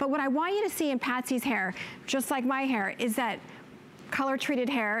hair. But what I want you to see in Patsy's hair, just like my hair, is that color treated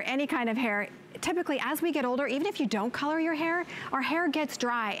hair, any kind of hair, typically as we get older, even if you don't color your hair, our hair gets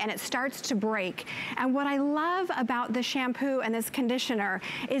dry and it starts to break. And what I love about the shampoo and this conditioner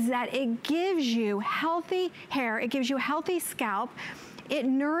is that it gives you healthy hair, it gives you a healthy scalp, it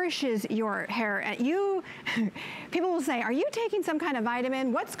nourishes your hair. And people will say, are you taking some kind of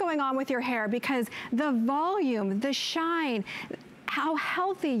vitamin? What's going on with your hair? Because the volume, the shine, how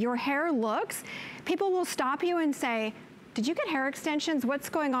healthy your hair looks, people will stop you and say, did you get hair extensions? What's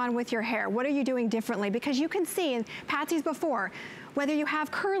going on with your hair? What are you doing differently? Because you can see in Patsy's before, whether you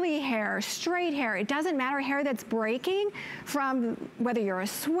have curly hair, straight hair, it doesn't matter, hair that's breaking from whether you're a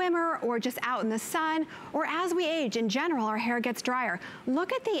swimmer or just out in the sun, or as we age in general, our hair gets drier.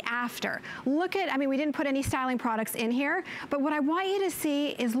 Look at the after. Look at, I mean, we didn't put any styling products in here, but what I want you to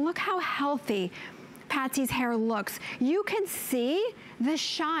see is look how healthy Patsy's hair looks. You can see the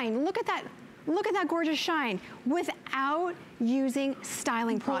shine. Look at that. Look at that gorgeous shine without using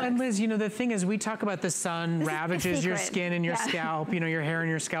styling products. Well, and Liz, you know, the thing is, we talk about the sun ravages your skin and your scalp, you know, your hair and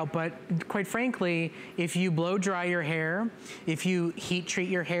your scalp, but quite frankly, if you blow dry your hair, if you heat treat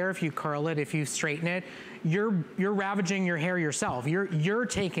your hair, if you curl it, if you straighten it, you're ravaging your hair yourself. You're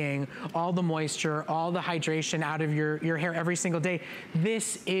taking all the moisture, all the hydration out of your hair every single day.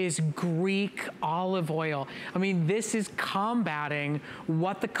 This is Greek olive oil. I mean, this is combating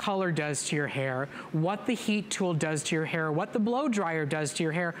what the color does to your hair, what the heat tool does to your hair, what the blow dryer does to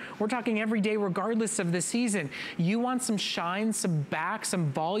your hair. We're talking every day, regardless of the season. You want some shine, some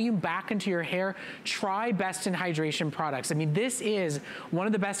volume back into your hair, try Best in Hydration products. I mean, this is one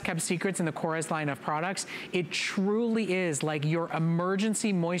of the best kept secrets in the Korres line of products. It truly is like your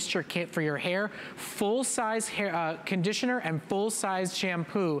emergency moisture kit for your hair, full-size hair conditioner and full-size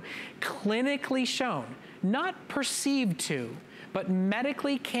shampoo, clinically shown, not perceived to, but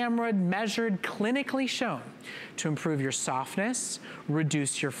medically camera measured, clinically shown to improve your softness,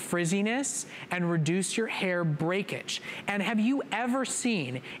 reduce your frizziness, and reduce your hair breakage. And have you ever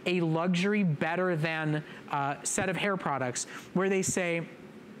seen a luxury better than set of hair products where they say,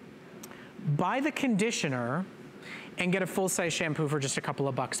 buy the conditioner and get a full-size shampoo for just a couple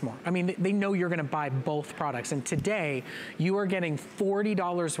of bucks more? I mean, they know you're gonna buy both products. And today, you are getting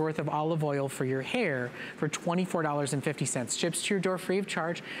 $40 worth of olive oil for your hair for $24.50. Ships to your door free of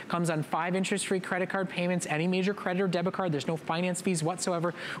charge, comes on 5 interest-free credit card payments, any major credit or debit card. There's no finance fees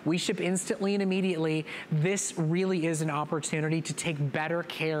whatsoever. We ship instantly and immediately. This really is an opportunity to take better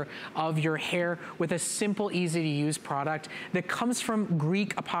care of your hair with a simple, easy-to-use product that comes from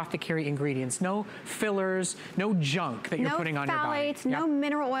Greek apothecary ingredients. No fillers, no junk that you're putting on your body. No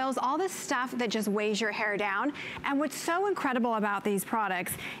mineral oils, all this stuff that just weighs your hair down. And what's so incredible about these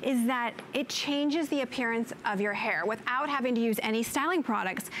products is that it changes the appearance of your hair without having to use any styling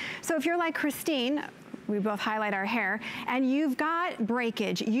products. So if you're like Christine, we both highlight our hair, and you've got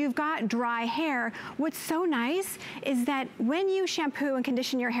breakage, you've got dry hair, what's so nice is that when you shampoo and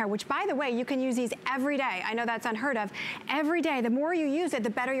condition your hair, which by the way, you can use these every day. I know that's unheard of. Every day, the more you use it, the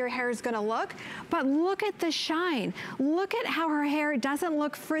better your hair is gonna look. But look at the shine. Look at how her hair doesn't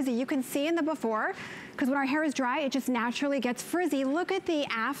look frizzy. You can see in the before, because when our hair is dry, it just naturally gets frizzy. Look at the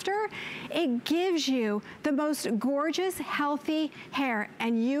after. It gives you the most gorgeous, healthy hair,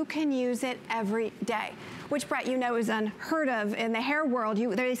 and you can use it every day, which, Brett, you know is unheard of in the hair world.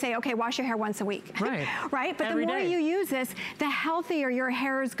 They say, okay, wash your hair once a week. Right. Right? But Every the more day. you use this, the healthier your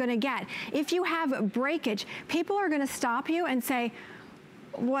hair is gonna get. If you have breakage, people are gonna stop you and say,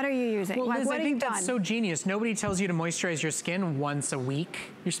 what are you using? Well, like, Liz, what I have you think done? that's so genius. Nobody tells you to moisturize your skin once a week.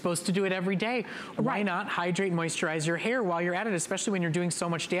 You're supposed to do it every day. Why not hydrate and moisturize your hair while you're at it, especially when you're doing so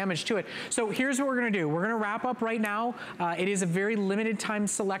much damage to it? So here's what we're gonna do. We're gonna wrap up right now. It is a very limited time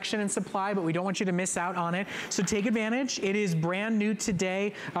selection and supply, but we don't want you to miss out on it. So take advantage. It is brand new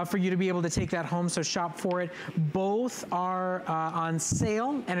today for you to be able to take that home, so shop for it. Both are on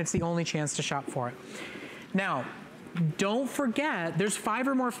sale, and it's the only chance to shop for it. Now, don't forget, there's 5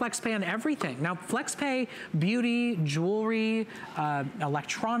 or more FlexPay on everything. Now, FlexPay, beauty, jewelry,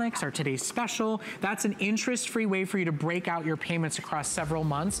 electronics are today's special. That's an interest-free way for you to break out your payments across several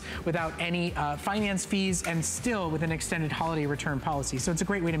months without any finance fees and still with an extended holiday return policy. So it's a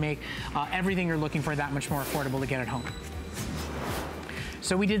great way to make everything you're looking for that much more affordable to get at home.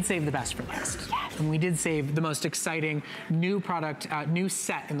 So we did save the best for last. Yes. And we did save the most exciting new product, new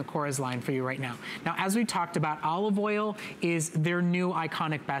set in the Korres line for you right now. Now, as we talked about, olive oil is their new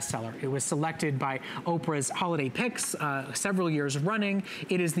iconic bestseller. It was selected by Oprah's Holiday Picks several years running.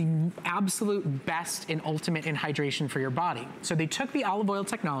 It is the absolute best and ultimate in hydration for your body. So they took the olive oil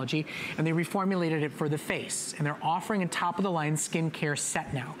technology and they reformulated it for the face. And they're offering a top-of-the-line skincare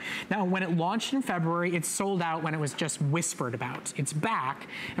set now. Now, when it launched in February, it sold out when it was just whispered about. It's back.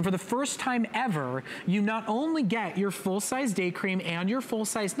 And for the first time ever, you not only get your full-size day cream and your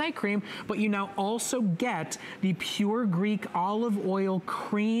full-size night cream, but you now also get the Pure Greek Olive Oil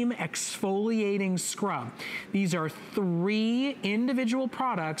Cream Exfoliating Scrub. These are 3 individual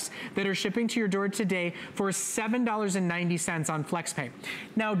products that are shipping to your door today for $7.90 on FlexPay.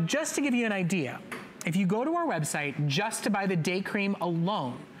 Now, just to give you an idea, if you go to our website just to buy the day cream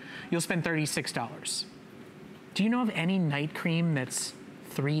alone, you'll spend $36. Do you know of any night cream that's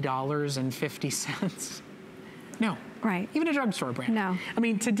 $3.50? No. Right. Even a drugstore brand. No. I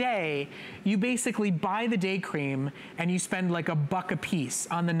mean, today, you basically buy the day cream and you spend like $1 a piece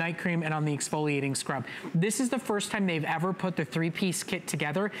on the night cream and on the exfoliating scrub. This is the first time they've ever put the 3-piece kit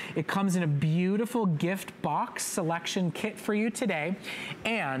together. It comes in a beautiful gift box selection kit for you today.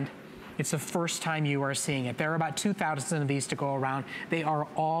 And it's the first time you are seeing it. There are about 2,000 of these to go around. They are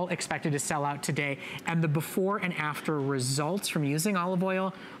all expected to sell out today. And the before and after results from using olive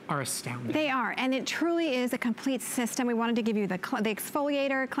oil are astounding. They are, and it truly is a complete system. We wanted to give you the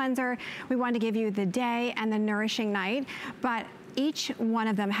exfoliator, cleanser. We wanted to give you the day and the nourishing night, but each one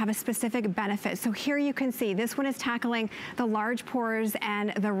of them have a specific benefit. So here you can see, this one is tackling the large pores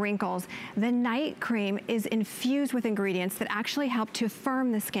and the wrinkles. The night cream is infused with ingredients that actually help to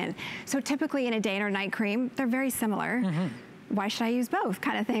firm the skin. So typically in a day or night cream, they're very similar. Mm-hmm. Why should I use both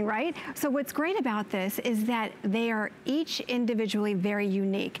kind of thing, right? So what's great about this is that they are each individually very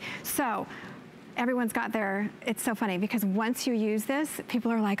unique. So everyone's got their, it's so funny because once you use this, people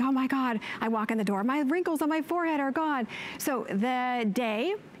are like, oh my God, I walk in the door, my wrinkles on my forehead are gone. So the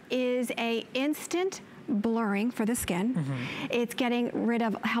day is a instant blurring for the skin. Mm-hmm. It's getting rid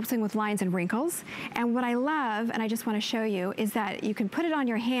of, helping with lines and wrinkles. And what I love, and I just want to show you, is that you can put it on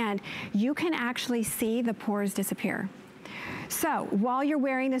your hand, you can actually see the pores disappear. So while you're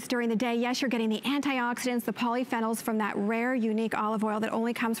wearing this during the day, yes, you're getting the antioxidants, the polyphenols from that rare, unique olive oil that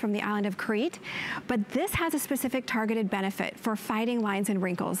only comes from the island of Crete. But this has a specific targeted benefit for fighting lines and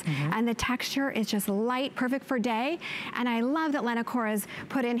wrinkles. Mm-hmm. And the texture is just light, perfect for day. And I love that Lena Korres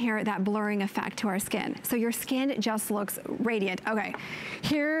put in here that blurring effect to our skin. So your skin just looks radiant. Okay,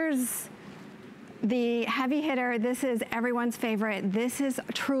 here's the heavy hitter. This is everyone's favorite. This is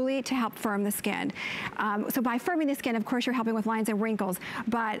truly to help firm the skin. So by firming the skin, of course, you're helping with lines and wrinkles,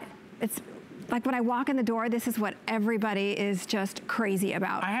 but it's like when I walk in the door, this is what everybody is just crazy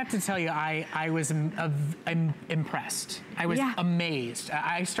about. I have to tell you, I was impressed. I was amazed.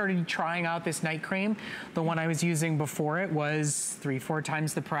 I started trying out this night cream. The one I was using before it was 3-4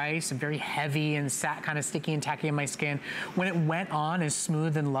 times the price, and very heavy and sat kind of sticky and tacky on my skin. When it went on as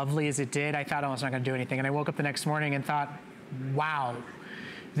smooth and lovely as it did, I thought, oh, it's not gonna do anything. And I woke up the next morning and thought, wow.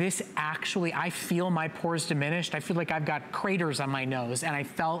 This actually, I feel my pores diminished. I feel like I've got craters on my nose, and I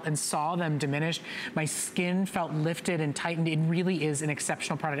felt and saw them diminished. My skin felt lifted and tightened. It really is an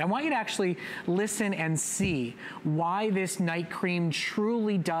exceptional product. I want you to actually listen and see why this night cream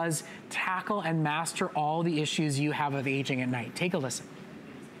truly does tackle and master all the issues you have of aging at night. Take a listen.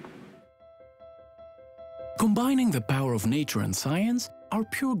 Combining the power of nature and science, Our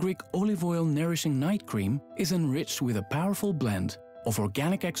pure Greek olive oil nourishing night cream is enriched with a powerful blend of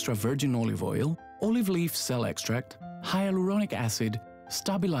organic extra virgin olive oil, olive leaf cell extract, hyaluronic acid,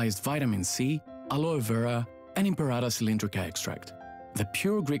 stabilized vitamin C, aloe vera, and Imperata cylindrica extract. The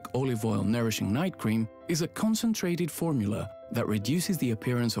pure Greek olive oil nourishing night cream is a concentrated formula that reduces the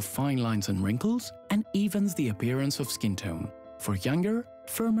appearance of fine lines and wrinkles and evens the appearance of skin tone for younger,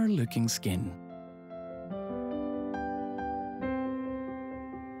 firmer looking skin.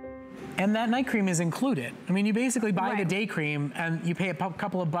 And that night cream is included. I mean, you basically buy the day cream and you pay a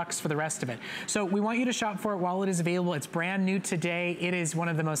couple of bucks for the rest of it. So we want you to shop for it while it is available. It's brand new today. It is one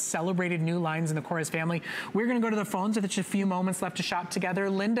of the most celebrated new lines in the Korres family. We're gonna go to the phones with just a few moments left to shop together.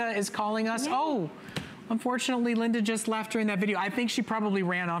 Linda is calling us. Yay. Oh, unfortunately, Linda just left during that video. I think she probably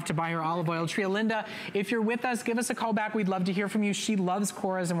ran off to buy her olive oil trio. Linda, if you're with us, give us a call back. We'd love to hear from you. She loves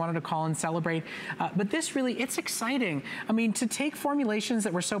Korres and wanted to call and celebrate. But this really, it's exciting. I mean, to take formulations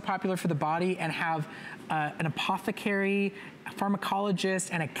that were so popular for the body and have an apothecary, a pharmacologist,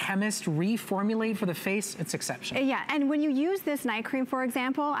 and a chemist reformulate for the face, it's exceptional. Yeah, and when you use this night cream, for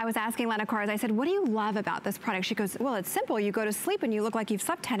example, I was asking Lena Korres, I said, what do you love about this product? She goes, well, it's simple. You go to sleep and you look like you've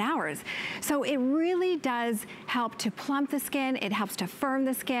slept 10 hours. So it really does help to plump the skin. It helps to firm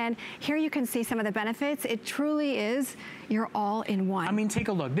the skin. Here you can see some of the benefits. It truly is your all-in-one. I mean, take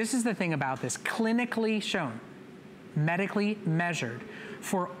a look. This is the thing about this. Clinically shown, medically measured,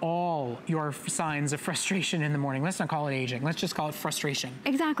 for all your signs of frustration in the morning. Let's not call it aging. Let's just call it frustration.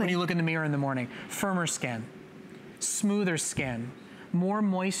 Exactly. When you look in the mirror in the morning. Firmer skin, smoother skin, more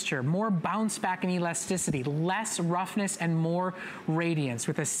moisture, more bounce back and elasticity, less roughness and more radiance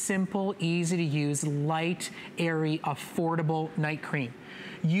with a simple, easy to use, light, airy, affordable night cream.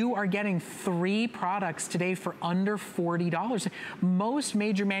 You are getting 3 products today for under $40. Most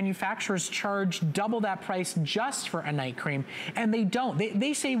major manufacturers charge double that price just for a night cream, and they don't.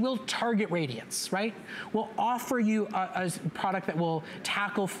 They say we'll target radiance, right? We'll offer you a product that will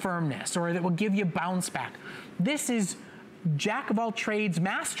tackle firmness or that will give you bounce back. This is jack of all trades,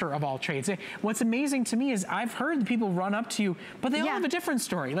 master of all trades. What's amazing to me is I've heard people run up to you, but they all have a different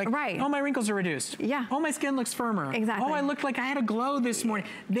story. Like, oh, my wrinkles are reduced. Yeah. Oh, my skin looks firmer. Exactly. Oh, I look like I had a glow this morning.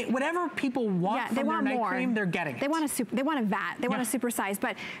 Whatever people want from their night cream, they're getting it. They want a vat. They want a supersize.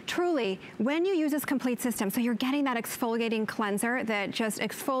 But truly, when you use this complete system, so you're getting that exfoliating cleanser that just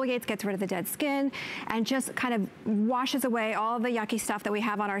exfoliates, gets rid of the dead skin, and just kind of washes away all the yucky stuff that we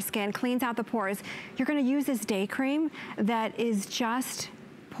have on our skin, cleans out the pores. You're gonna use this day cream that is just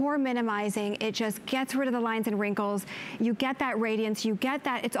pore minimizing. It just gets rid of the lines and wrinkles. You get that radiance, you get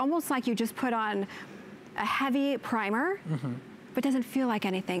that, it's almost like you just put on a heavy primer, but doesn't feel like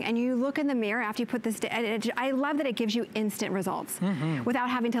anything. And you look in the mirror after you put this, I love that it gives you instant results without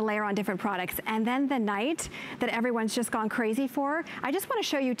having to layer on different products. And then the night that everyone's just gone crazy for, I just wanna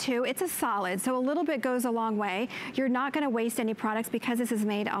show you too, it's a solid, so a little bit goes a long way. You're not gonna waste any products because this is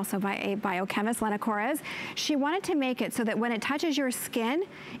made also by a biochemist, Lena Korres. She wanted to make it so that when it touches your skin,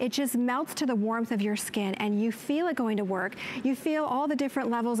 it just melts to the warmth of your skin and you feel it going to work. You feel all the different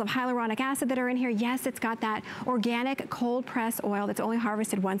levels of hyaluronic acid that are in here. Yes, it's got that organic cold press oil that's only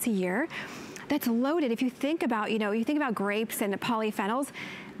harvested once a year. That's loaded. If you think about, you think about grapes and polyphenols,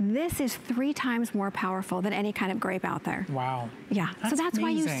 this is 3 times more powerful than any kind of grape out there. Wow. Yeah, so that's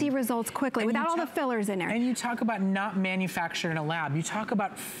why you see results quickly without all the fillers in there. And you talk about not manufactured in a lab. You talk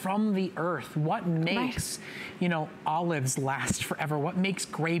about from the earth. What makes, olives last forever? What makes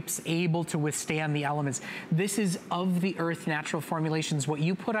grapes able to withstand the elements? This is of the earth natural formulations. What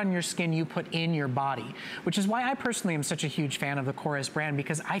you put on your skin, you put in your body, which is why I personally am such a huge fan of the Korres brand,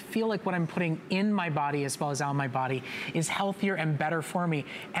 because I feel like what I'm putting in my body as well as on my body is healthier and better for me.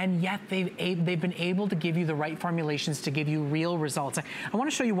 And yet they've been able to give you the right formulations to give you real results. I want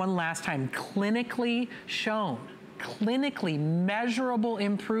to show you one last time, clinically shown, clinically measurable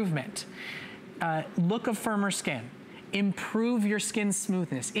improvement. Look of firmer skin. Improve your skin's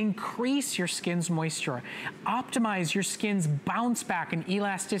smoothness, increase your skin's moisture, optimize your skin's bounce back and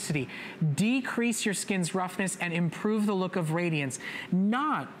elasticity, decrease your skin's roughness and improve the look of radiance,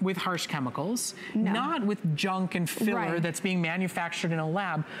 not with harsh chemicals, not with junk and filler that's being manufactured in a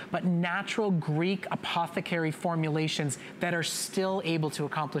lab, but natural Greek apothecary formulations that are still able to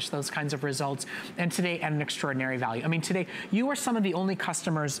accomplish those kinds of results, and today at an extraordinary value. I mean, today, you are some of the only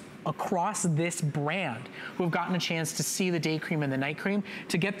customers across this brand who have gotten a chance to see the day cream and the night cream.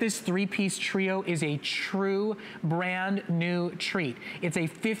 To get this 3-piece trio is a true brand new treat. It's a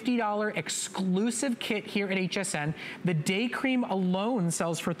 $50 exclusive kit here at HSN. The day cream alone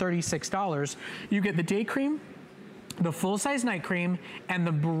sells for $36. You get the day cream, the full-size night cream, and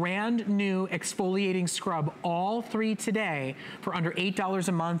the brand new exfoliating scrub, all three today for under $8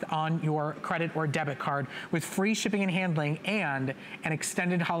 a month on your credit or debit card with free shipping and handling and an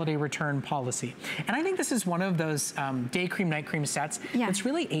extended holiday return policy. And I think this is one of those day cream, night cream sets that's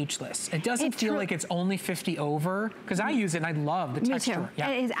really ageless. It doesn't feel like it's only 50 over, because I use it and I love the texture. Me too. Yeah.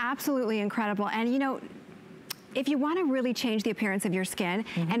 It is absolutely incredible. And you know, if you want to really change the appearance of your skin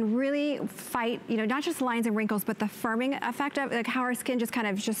and really fight, you know, not just lines and wrinkles, but the firming effect of like how our skin just kind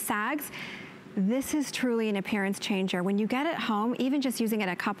of sags, this is truly an appearance changer. When you get it home, even just using it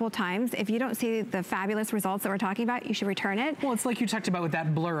a couple times, if you don't see the fabulous results that we're talking about, you should return it. Well, it's like you talked about with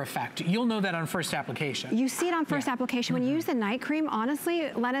that blur effect. You'll know that on first application. You see it on first application. When you use the night cream,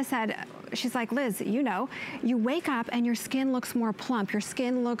 honestly, Lena said, she's like, Liz, you know, you wake up and your skin looks more plump. Your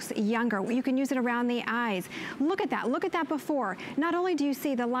skin looks younger. You can use it around the eyes. Look at that. Look at that before. Not only do you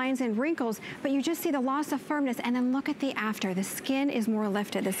see the lines and wrinkles, but you just see the loss of firmness. And then look at the after. The skin is more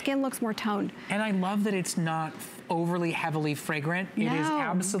lifted. The skin looks more toned. And I love that it's not overly heavily fragrant. It is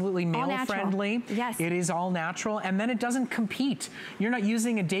absolutely male friendly. Yes. It is all natural, and then it doesn't compete. You're not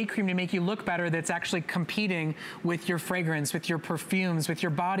using a day cream to make you look better that's actually competing with your fragrance, with your perfumes, with your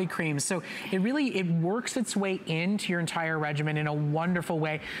body creams. So it works its way into your entire regimen in a wonderful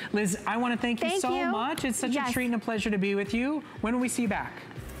way. Liz, I want to thank you so much. It's such a treat and a pleasure to be with you. When will we see you back?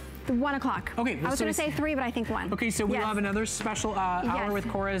 1 o'clock. Okay. I was going to say 3, but I think 1. Okay, so we'll have another special hour with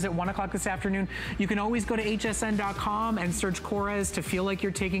Korres at 1 o'clock this afternoon. You can always go to hsn.com and search Korres to feel like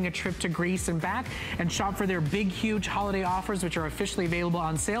you're taking a trip to Greece and back and shop for their big, huge holiday offers, which are officially available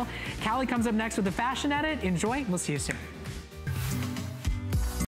on sale. Callie comes up next with the Fashion Edit. Enjoy. We'll see you soon.